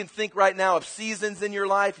 You can think right now of seasons in your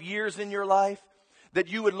life, years in your life, that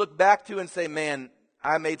you would look back to and say, man,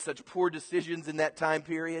 I made such poor decisions in that time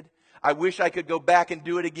period. I wish I could go back and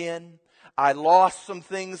do it again. I lost some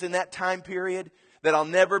things in that time period that I'll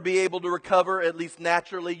never be able to recover, at least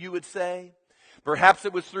naturally, you would say. Perhaps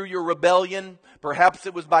it was through your rebellion. Perhaps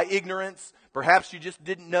it was by ignorance. Perhaps you just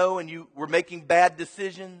didn't know and you were making bad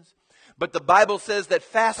decisions. But the Bible says that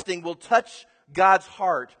fasting will touch God's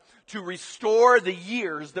heart to restore the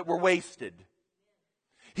years that were wasted.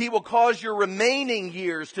 He will cause your remaining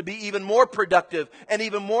years to be even more productive and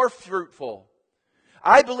even more fruitful.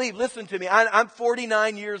 I believe, listen to me, I'm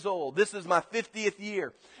 49 years old. This is my 50th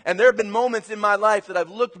year. And there have been moments in my life that I've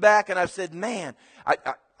looked back and I've said, man,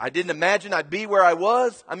 I didn't imagine I'd be where I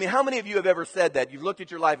was. I mean, how many of you have ever said that? You've looked at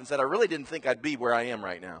your life and said, I really didn't think I'd be where I am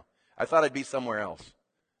right now. I thought I'd be somewhere else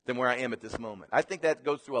than where I am at this moment. I think that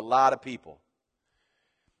goes through a lot of people.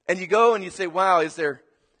 And you go and you say, wow,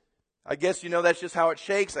 I guess, that's just how it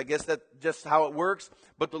shakes. I guess that's just how it works.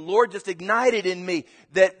 But the Lord just ignited in me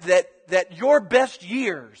that your best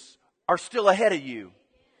years are still ahead of you.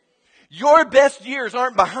 Your best years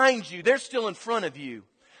aren't behind you. They're still in front of you.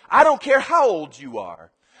 I don't care how old you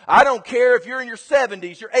are. I don't care if you're in your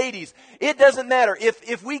 70s, your 80s. It doesn't matter.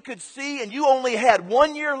 If we could see and you only had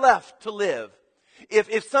 1 year left to live,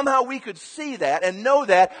 if somehow we could see that and know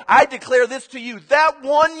that, I declare this to you, that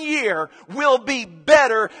 1 year will be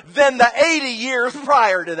better than the 80 years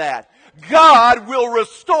prior to that. God will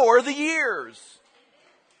restore the years.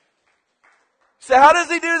 So how does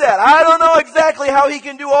He do that? I don't know exactly how He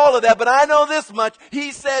can do all of that, but I know this much.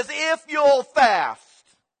 He says, if you'll fast,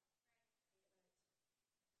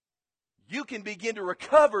 you can begin to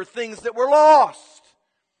recover things that were lost.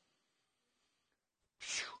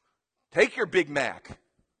 Take your Big Mac.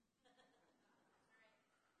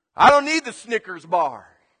 I don't need the Snickers bar.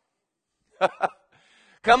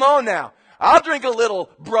 Come on now. I'll drink a little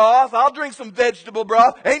broth. I'll drink some vegetable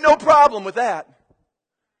broth. Ain't no problem with that.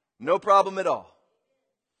 No problem at all.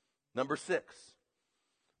 Number 6.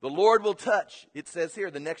 The Lord will touch, it says here,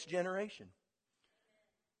 the next generation.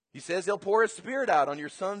 He says He'll pour His Spirit out on your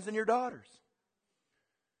sons and your daughters.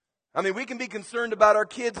 I mean, we can be concerned about our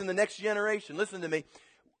kids in the next generation. Listen to me.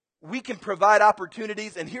 We can provide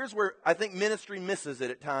opportunities, and here's where I think ministry misses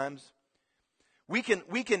it at times. We can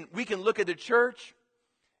look at the church,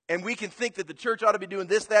 and we can think that the church ought to be doing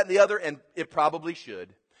this, that, and the other, and it probably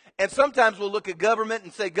should. And sometimes we'll look at government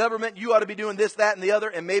and say, government, you ought to be doing this, that, and the other,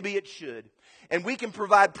 and maybe it should. And we can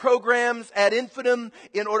provide programs ad infinitum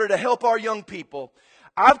in order to help our young people.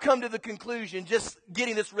 I've come to the conclusion, just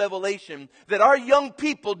getting this revelation, that our young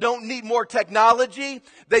people don't need more technology.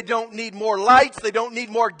 They don't need more lights. They don't need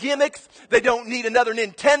more gimmicks. They don't need another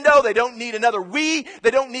Nintendo. They don't need another Wii.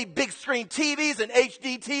 They don't need big screen TVs and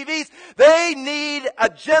HD TVs. They need a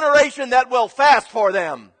generation that will fast for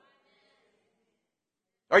them.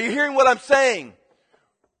 Are you hearing what I'm saying?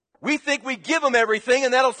 We think we give them everything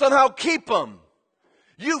and that'll somehow keep them.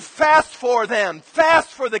 You fast for them. Fast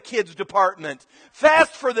for the kids department.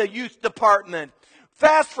 Fast for the youth department.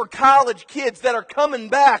 Fast for college kids that are coming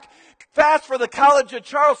back. Fast for the College of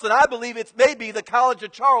Charleston. I believe it's maybe the College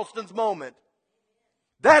of Charleston's moment.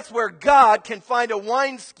 That's where God can find a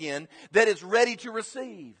wineskin that is ready to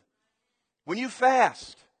receive. When you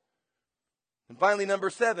fast. And finally,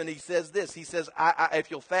 number 7, He says this. He says,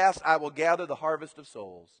 if you'll fast, I will gather the harvest of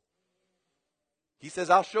souls. He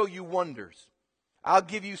says, I'll show you wonders. I'll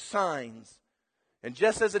give you signs. And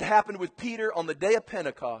just as it happened with Peter on the day of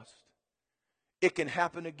Pentecost, it can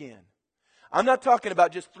happen again. I'm not talking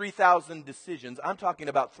about just 3,000 decisions. I'm talking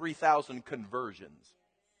about 3,000 conversions.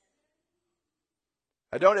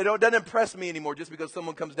 It doesn't impress me anymore just because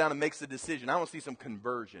someone comes down and makes a decision. I want to see some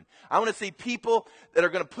conversion. I want to see people that are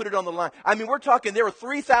going to put it on the line. I mean, we're talking, there were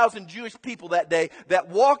 3,000 Jewish people that day that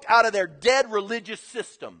walked out of their dead religious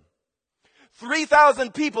system.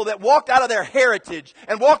 3,000 people that walked out of their heritage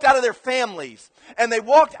and walked out of their families. And they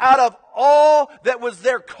walked out of all that was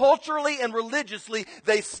there culturally and religiously.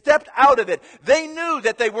 They stepped out of it. They knew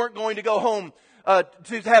that they weren't going to go home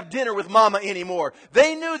to have dinner with mama anymore.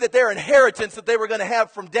 They knew that their inheritance that they were going to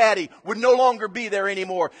have from daddy would no longer be there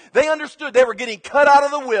anymore. They understood they were getting cut out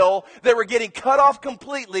of the will. They were getting cut off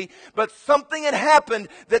completely. But something had happened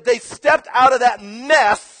that they stepped out of that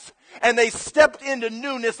mess and they stepped into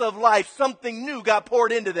newness of life. Something new got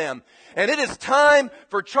poured into them. And it is time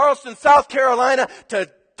for Charleston, South Carolina to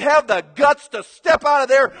have the guts to step out of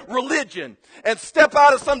their religion and step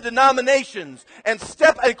out of some denominations and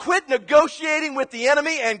quit negotiating with the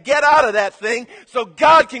enemy and get out of that thing so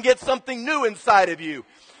God can get something new inside of you.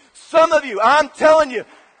 Some of you, I'm telling you,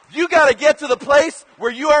 you got to get to the place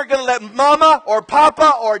where you aren't going to let mama or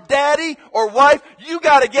papa or daddy or wife, you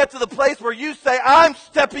got to get to the place where you say, I'm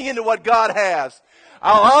stepping into what God has.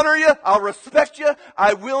 I'll honor you, I'll respect you,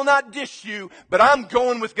 I will not dish you, but I'm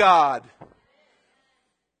going with God.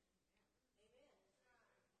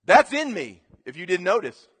 That's in me, if you didn't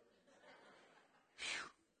notice.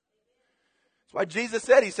 That's why Jesus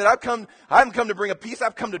said, He said, I haven't come to bring a peace,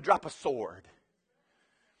 I've come to drop a sword.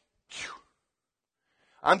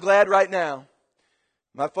 I'm glad right now.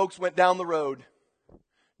 My folks went down the road.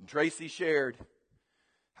 And Tracy shared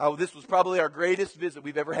how this was probably our greatest visit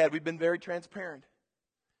we've ever had. We've been very transparent.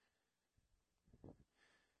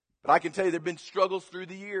 But I can tell you there have been struggles through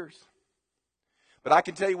the years. But I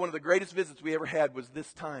can tell you one of the greatest visits we ever had was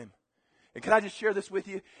this time. And can I just share this with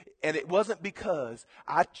you? And it wasn't because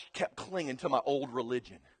I kept clinging to my old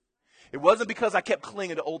religion. It wasn't because I kept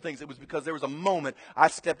clinging to old things. It was because there was a moment I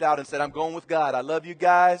stepped out and said, I'm going with God. I love you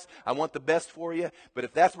guys. I want the best for you. But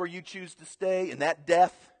if that's where you choose to stay, in that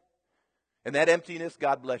death and that emptiness,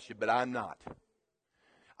 God bless you. But I'm not.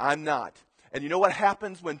 I'm not. And you know what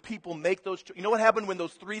happens when people make those choices? You know what happened when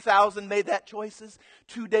those 3,000 made that choices?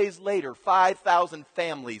 2 days later, 5,000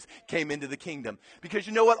 families came into the kingdom. Because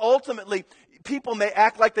you know what? Ultimately, people may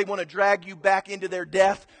act like they want to drag you back into their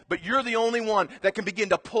death, but you're the only one that can begin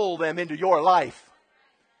to pull them into your life.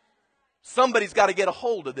 Somebody's got to get a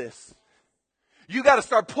hold of this. You got to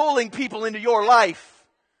start pulling people into your life.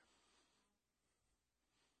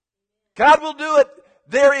 God will do it.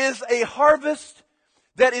 There is a harvest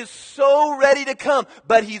that is so ready to come,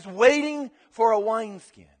 but He's waiting for a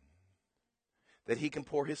wineskin that He can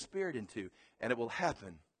pour His Spirit into. And it will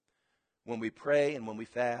happen when we pray and when we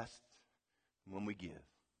fast and when we give.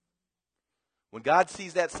 When God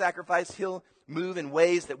sees that sacrifice, He'll move in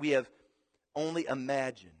ways that we have only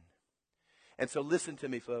imagined. And so listen to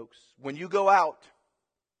me, folks. When you go out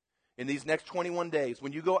in these next 21 days,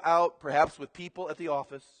 when you go out perhaps with people at the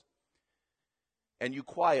office, and you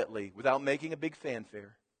quietly, without making a big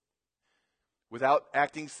fanfare, without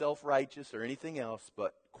acting self-righteous or anything else,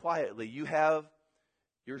 but quietly, you have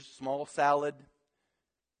your small salad,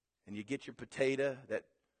 and you get your potato, that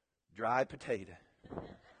dry potato.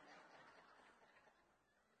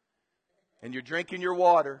 And you're drinking your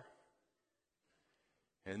water,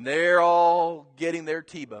 and they're all getting their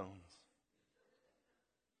T-bones.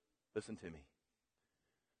 Listen to me.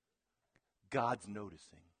 God's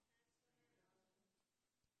noticing.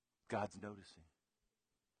 God's noticing.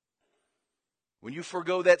 When you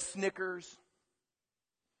forgo that Snickers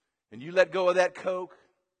and you let go of that Coke,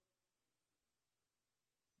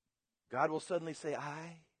 God will suddenly say,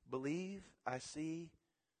 I believe I see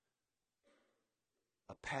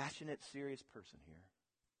a passionate, serious person here.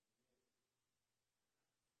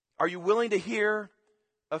 Are you willing to hear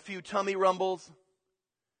a few tummy rumbles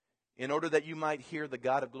in order that you might hear the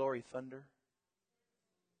God of glory thunder?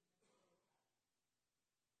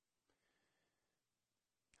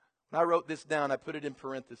 When I wrote this down, I put it in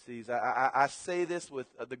parentheses. I say this with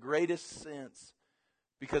the greatest sense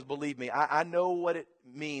because, believe me, I know what it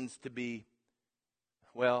means to be,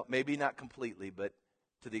 well, maybe not completely, but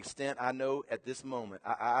to the extent I know at this moment.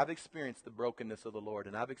 I've experienced the brokenness of the Lord,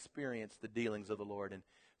 and I've experienced the dealings of the Lord. And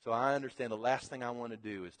so I understand the last thing I want to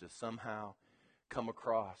do is to somehow come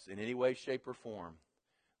across in any way, shape, or form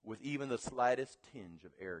with even the slightest tinge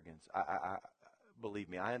of arrogance. Believe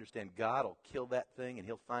me, I understand God will kill that thing and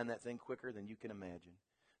He'll find that thing quicker than you can imagine.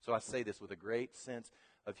 So I say this with a great sense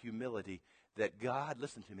of humility that God,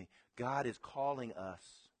 listen to me, God is calling us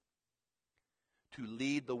to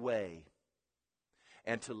lead the way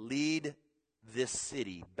and to lead this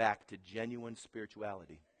city back to genuine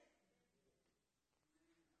spirituality.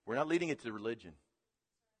 We're not leading it to religion.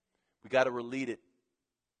 We got to lead it.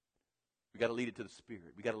 We got to lead it to the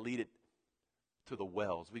Spirit. We got to lead it to the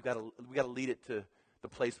wells. We got to lead it to the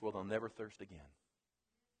place where they'll never thirst again.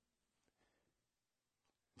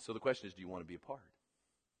 So the question is, do you want to be a part?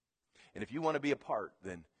 And if you want to be a part,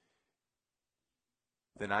 then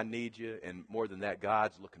I need you, and more than that,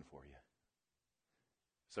 God's looking for you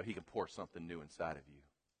so He can pour something new inside of you.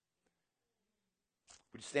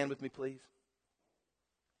 Would you stand with me, please?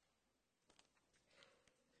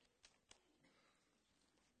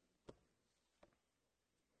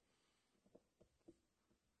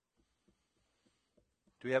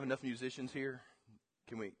 Do we have enough musicians here?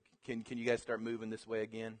 Can you guys start moving this way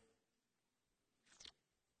again?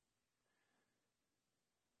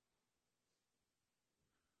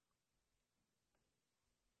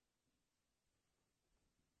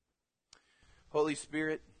 Holy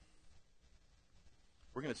Spirit,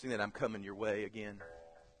 we're going to sing that I'm coming your way again.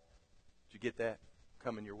 Did you get that?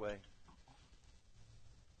 Coming your way.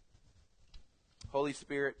 Holy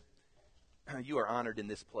Spirit, you are honored in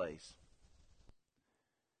this place.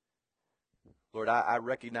 Lord, I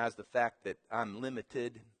recognize the fact that I'm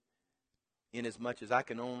limited in as much as I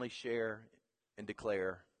can only share and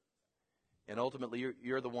declare. And ultimately,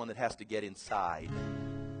 you're the one that has to get inside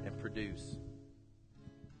and produce.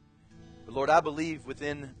 But Lord, I believe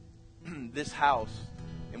within this house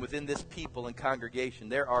and within this people and congregation,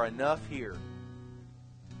 there are enough here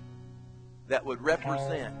that would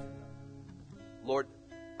represent, Lord,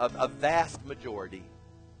 a vast majority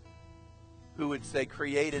who would say,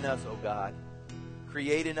 create in us, O God,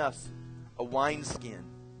 create in us a wineskin.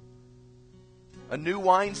 A new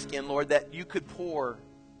wineskin, Lord, that you could pour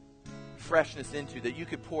freshness into, that you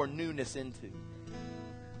could pour newness into.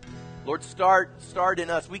 Lord, start in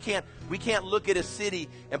us. We can't look at a city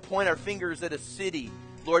and point our fingers at a city,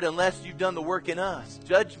 Lord, unless you've done the work in us.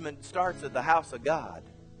 Judgment starts at the house of God.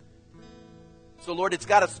 So, Lord, it's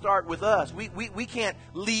got to start with us. We can't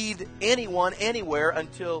lead anyone anywhere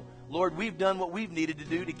until, Lord, we've done what we've needed to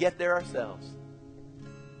do to get there ourselves.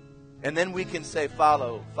 And then we can say,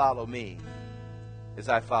 follow me as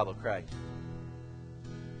I follow Christ.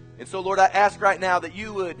 And so, Lord, I ask right now that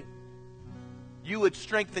you would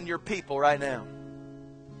strengthen your people right now.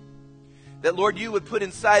 That, Lord, you would put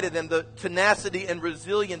inside of them the tenacity and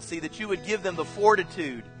resiliency, that you would give them the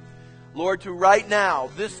fortitude, Lord, to right now,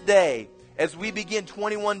 this day, as we begin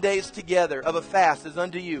 21 days together of a fast as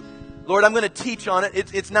unto you. Lord, I'm going to teach on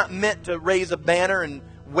it. It's not meant to raise a banner and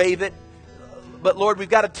wave it. But, Lord, we've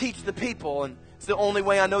got to teach the people, and it's the only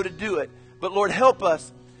way I know to do it. But, Lord, help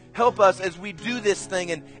us as we do this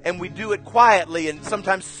thing, and we do it quietly and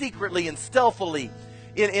sometimes secretly and stealthily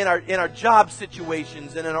in our job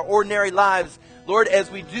situations and in our ordinary lives. Lord, as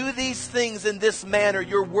we do these things in this manner,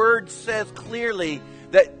 your word says clearly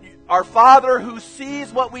that our Father who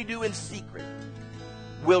sees what we do in secret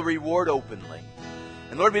will reward openly.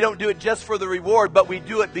 And Lord, we don't do it just for the reward, but we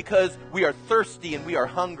do it because we are thirsty and we are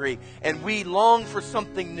hungry and we long for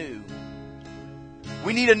something new.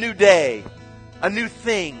 We need a new day, a new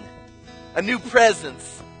thing, a new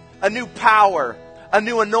presence, a new power, a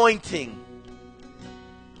new anointing.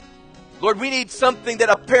 Lord, we need something that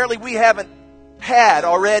apparently we haven't had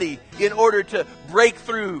already in order to break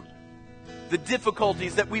through the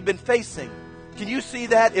difficulties that we've been facing. Can you see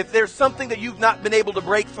that? If there's something that you've not been able to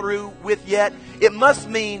break through with yet, it must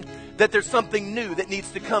mean that there's something new that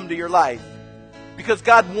needs to come to your life. Because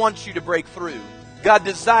God wants you to break through. God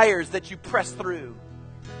desires that you press through.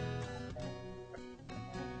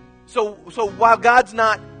 So while God's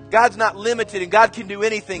not limited and God can do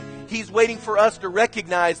anything, He's waiting for us to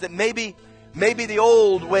recognize that maybe the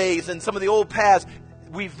old ways and some of the old paths,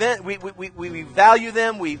 we value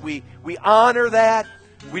them, we honor that.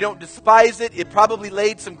 We don't despise it. It probably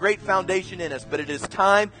laid some great foundation in us. But it is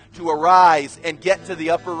time to arise and get to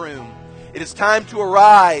the upper room. It is time to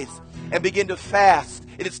arise and begin to fast.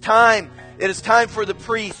 It is time for the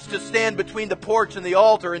priest to stand between the porch and the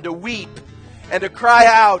altar and to weep and to cry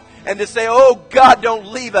out and to say, oh God, don't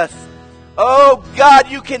leave us. Oh God,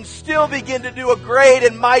 you can still begin to do a great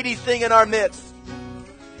and mighty thing in our midst.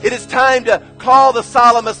 It is time to call the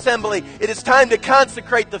solemn assembly. It is time to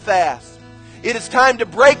consecrate the fast. It is time to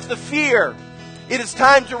break the fear. It is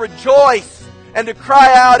time to rejoice and to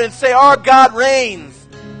cry out and say, our God reigns.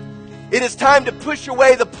 It is time to push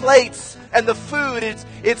away the plates and the food.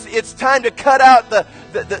 It's time to cut out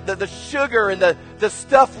the sugar and the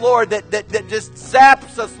stuff, Lord, that just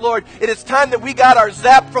zaps us, Lord. It is time that we got our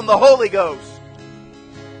zap from the Holy Ghost.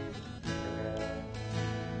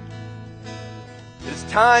 It is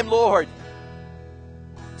time, Lord,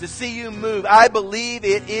 to see you move. I believe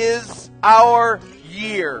it is our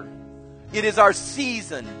year. It is our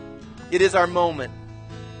season. It is our moment.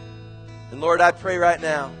 And Lord, I pray right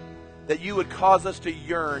now that you would cause us to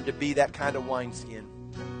yearn to be that kind of wineskin.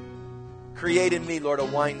 Create in me, Lord, a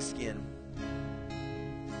wineskin.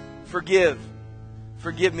 Forgive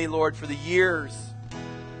me, Lord, for the years,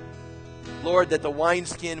 Lord, that the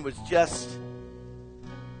wineskin was just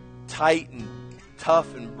tight and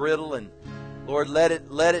tough and brittle, and Lord, let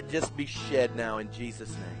it just be shed now in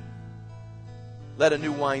Jesus' name. Let a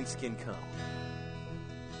new wineskin come.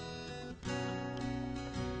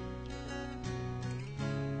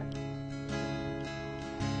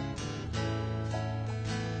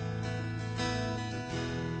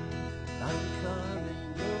 I'm coming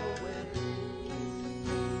your way.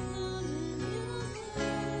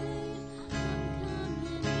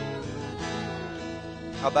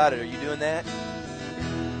 How about it? Are you doing that?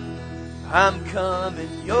 I'm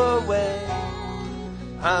coming your way.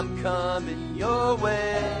 I'm coming your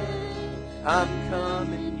way. I'm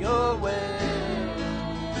coming your way.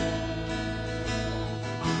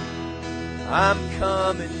 I'm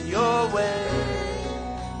coming your way.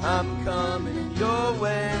 I'm coming your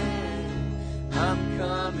way. I'm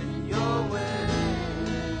coming your way.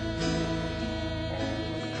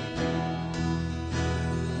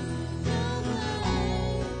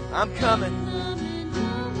 I'm coming.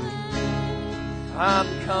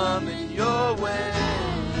 I'm coming your way.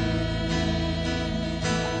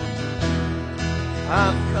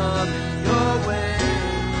 I'm coming your way.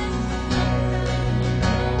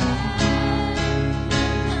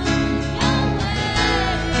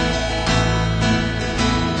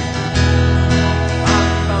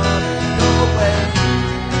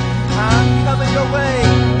 I'm coming your way.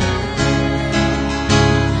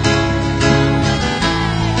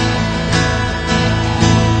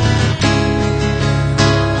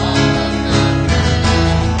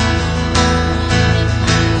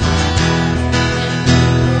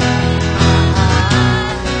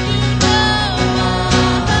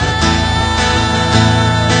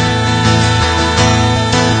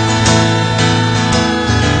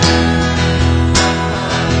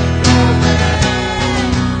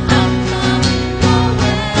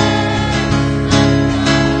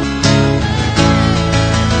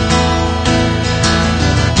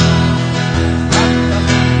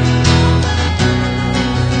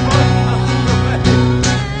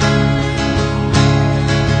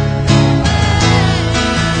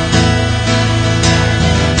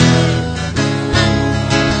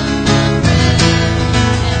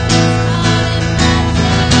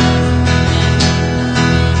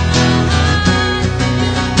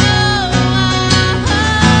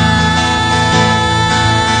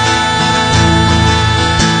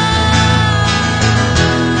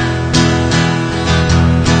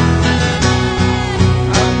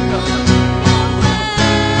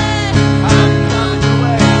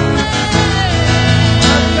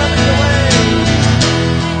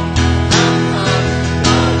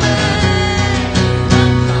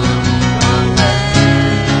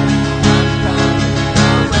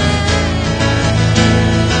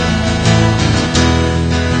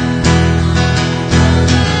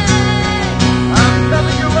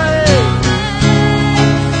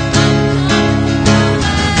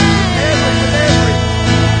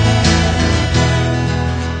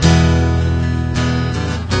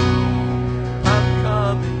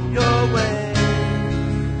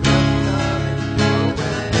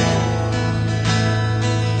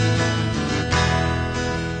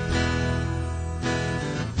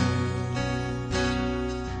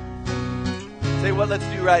 let's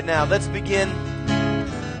do right now. Let's begin.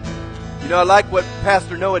 You know, I like what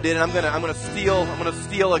Pastor Noah did, and I'm gonna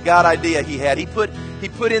steal a God idea he had. He put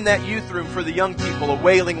in that youth room for the young people a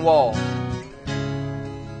wailing wall.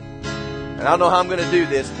 And I don't know how I'm going to do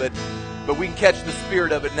this, but we can catch the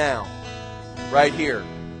spirit of it now, right here,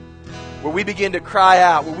 where we begin to cry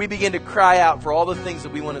out, for all the things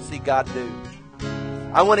that we want to see God do.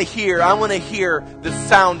 I want to hear the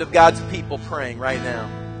sound of God's people praying right now.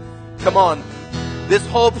 Come on. This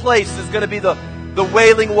whole place is going to be the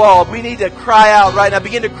wailing wall. We need to cry out right now.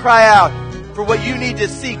 Begin to cry out for what you need to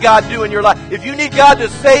see God do in your life. If you need God to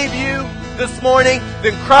save you this morning,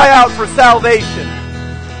 then cry out for salvation.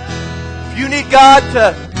 If you need God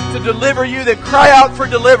to deliver you, then cry out for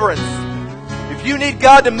deliverance. If you need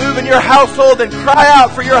God to move in your household, then cry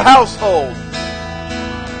out for your household.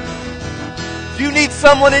 If you need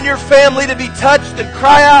someone in your family to be touched, then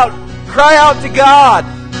cry out to God.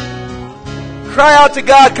 Cry out to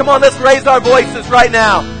God. Come on, let's raise our voices right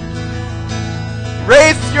now.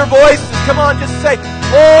 Raise your voices. Come on, just say,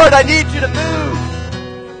 Lord, I need you to move.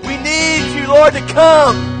 We need you, Lord, to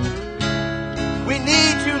come. We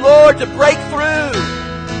need you, Lord, to break through.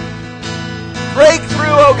 Break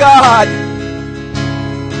through, oh God.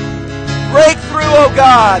 Break through, oh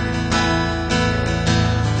God.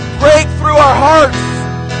 Break through our hearts.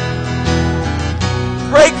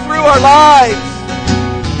 Break through our lives.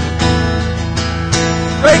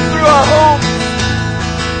 Break through our homes.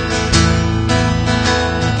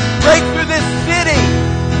 Break through this city.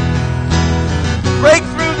 Break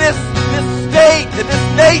through this state and this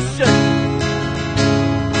nation.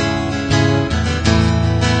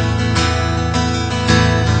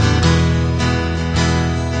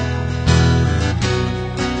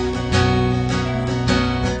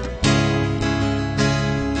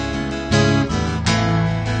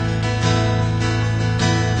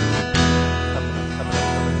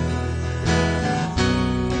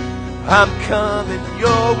 I'm coming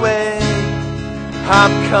your way.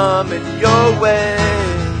 I'm coming your way.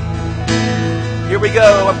 Here we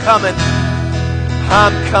go. I'm coming.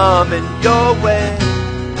 I'm coming your way.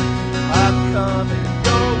 I'm coming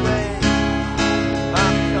your way.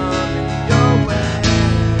 I'm coming your way.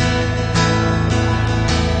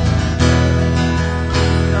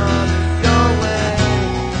 I'm coming your way.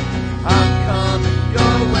 I'm coming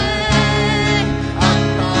your way. I'm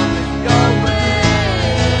coming your way.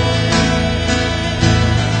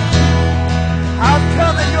 I'm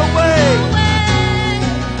coming your way.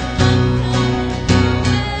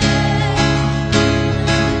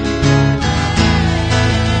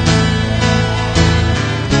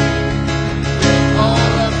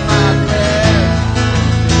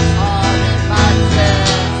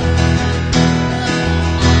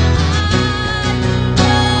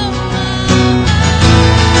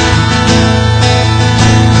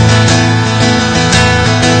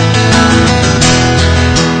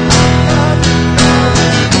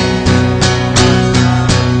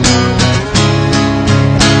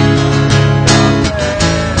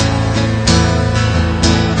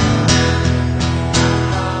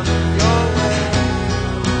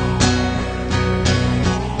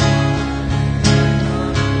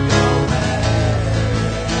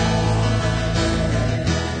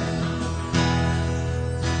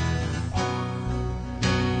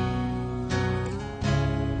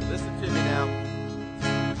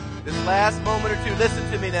 Last moment or two,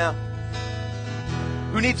 listen to me now.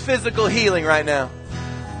 Who needs physical healing right now?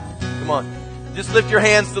 Come on. Just lift your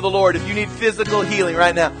hands to the Lord. If you need physical healing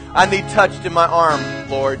right now, I need touched in my arm,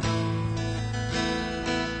 Lord.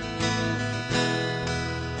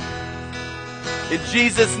 In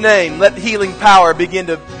Jesus' name, let healing power begin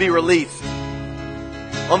to be released.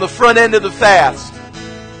 On the front end of the fast,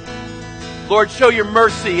 Lord, show your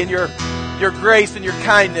mercy and your grace and your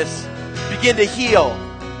kindness. Begin to heal.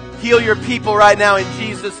 Heal your people right now in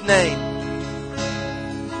Jesus' name.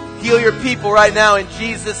 Heal your people right now in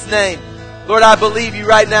Jesus' name. Lord, I believe you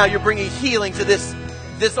right now. You're bringing healing to this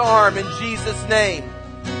arm in Jesus' name.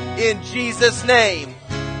 In Jesus' name.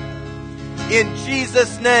 In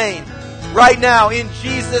Jesus' name. Right now, in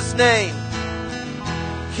Jesus' name.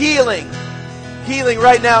 Healing. Healing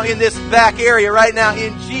right now in this back area. Right now,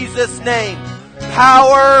 in Jesus' name.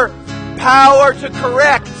 Power to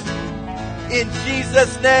correct. In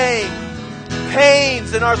Jesus' name.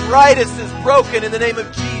 Pains and arthritis is broken in the name of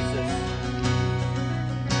Jesus.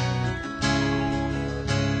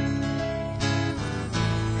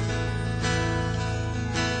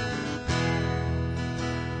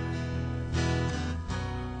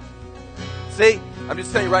 See, I'm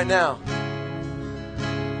just telling you right now.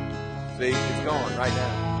 See, it's gone right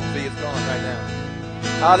now. See, it's gone right now.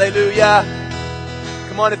 Hallelujah.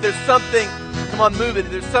 Come on, if there's something, come on, move it.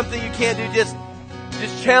 If there's something you can't do, just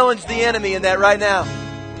challenge the enemy in that right now.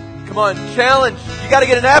 Come on, challenge. You got to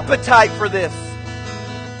get an appetite for this.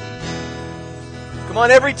 Come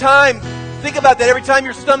on, every time, think about that. Every time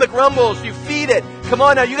your stomach rumbles, you feed it. Come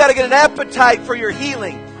on now, you got to get an appetite for your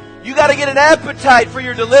healing. You got to get an appetite for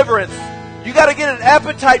your deliverance. You got to get an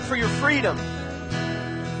appetite for your freedom.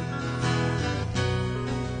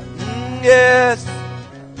 Yes.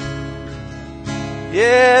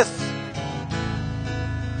 Yes.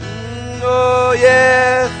 Oh,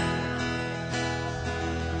 yes.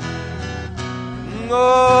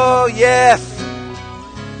 Oh, yes.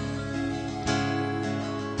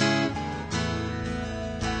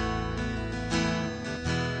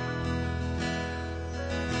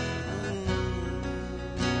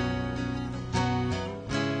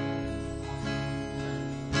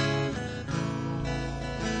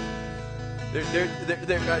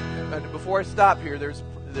 Before I stop here, there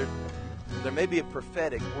may be a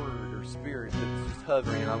prophetic word or spirit that's just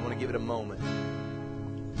hovering, and I want to give it a moment.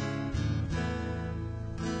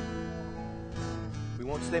 We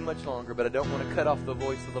won't stay much longer, but I don't want to cut off the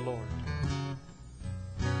voice of the Lord.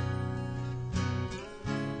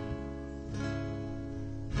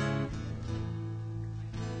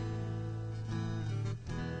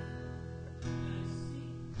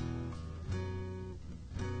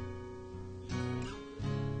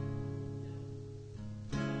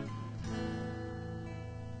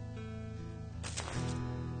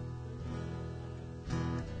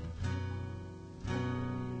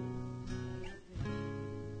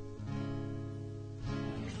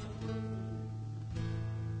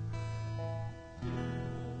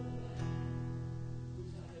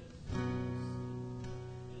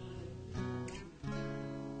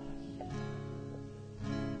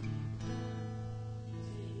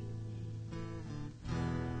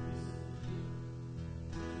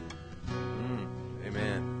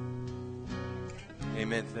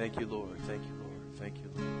 Amen. Thank you, Lord. Thank you, Lord. Thank you,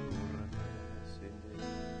 Lord.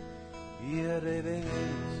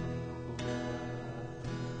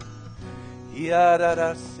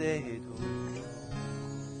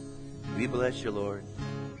 We bless you, Lord.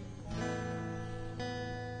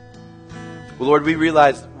 Well, Lord, we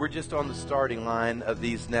realize we're just on the starting line of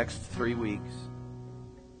these next 3 weeks.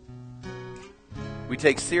 We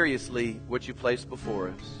take seriously what you place before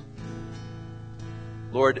us.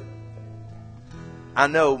 Lord, I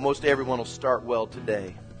know most everyone will start well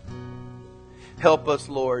today. Help us,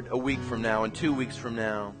 Lord, a week from now and 2 weeks from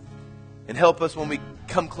now. And help us when we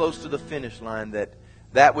come close to the finish line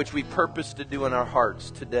that which we purpose to do in our hearts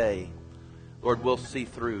today, Lord, we'll see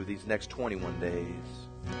through these next 21 days.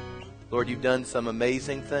 Lord, you've done some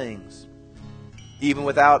amazing things. Even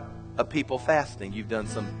without a people fasting, you've done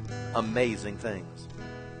some amazing things.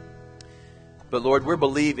 But Lord, we're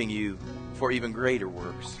believing you for even greater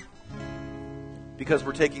works, because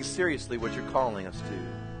we're taking seriously what you're calling us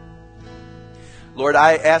to. Lord,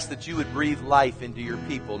 I ask that you would breathe life into your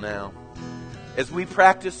people now. As we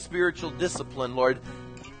practice spiritual discipline, Lord,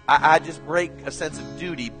 I just break a sense of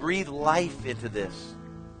duty. Breathe life into this.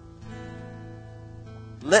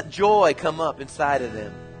 Let joy come up inside of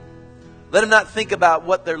them. Let them not think about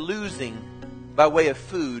what they're losing by way of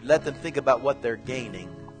food. Let them think about what they're gaining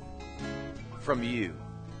from you.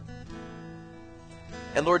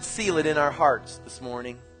 And Lord, seal it in our hearts this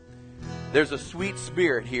morning. There's a sweet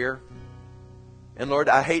spirit here. And Lord,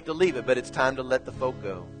 I hate to leave it, but it's time to let the folk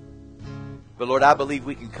go. But Lord, I believe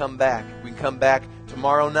we can come back. We can come back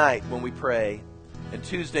tomorrow night when we pray, and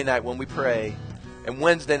Tuesday night when we pray, and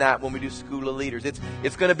Wednesday night when we do School of Leaders. It's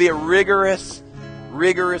going to be a rigorous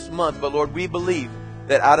month. But Lord, we believe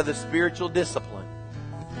that out of the spiritual discipline,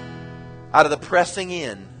 out of the pressing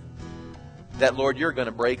in, that Lord, you're going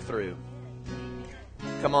to break through.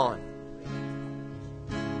 Come on.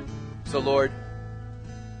 So Lord,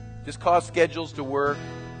 just cause schedules to work.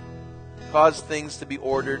 Cause things to be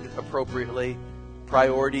ordered appropriately.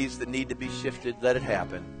 Priorities that need to be shifted, let it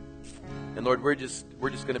happen. And Lord, we're just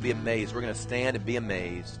going to be amazed. We're going to stand and be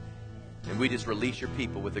amazed. And we just release your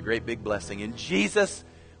people with a great big blessing. In Jesus'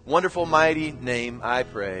 wonderful, mighty name, I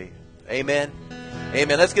pray. Amen.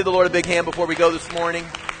 Amen. Let's give the Lord a big hand before we go this morning.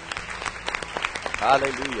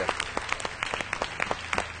 Hallelujah.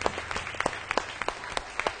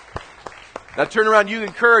 Now turn around. You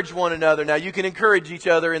encourage one another. Now you can encourage each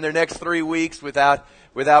other in their next 3 weeks without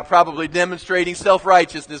probably demonstrating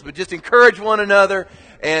self-righteousness, but just encourage one another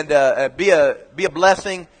and be a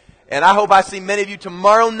blessing. And I hope I see many of you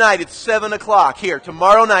tomorrow night at 7 o'clock here.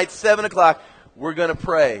 Tomorrow night, 7 o'clock, we're going to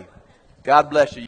pray. God bless you.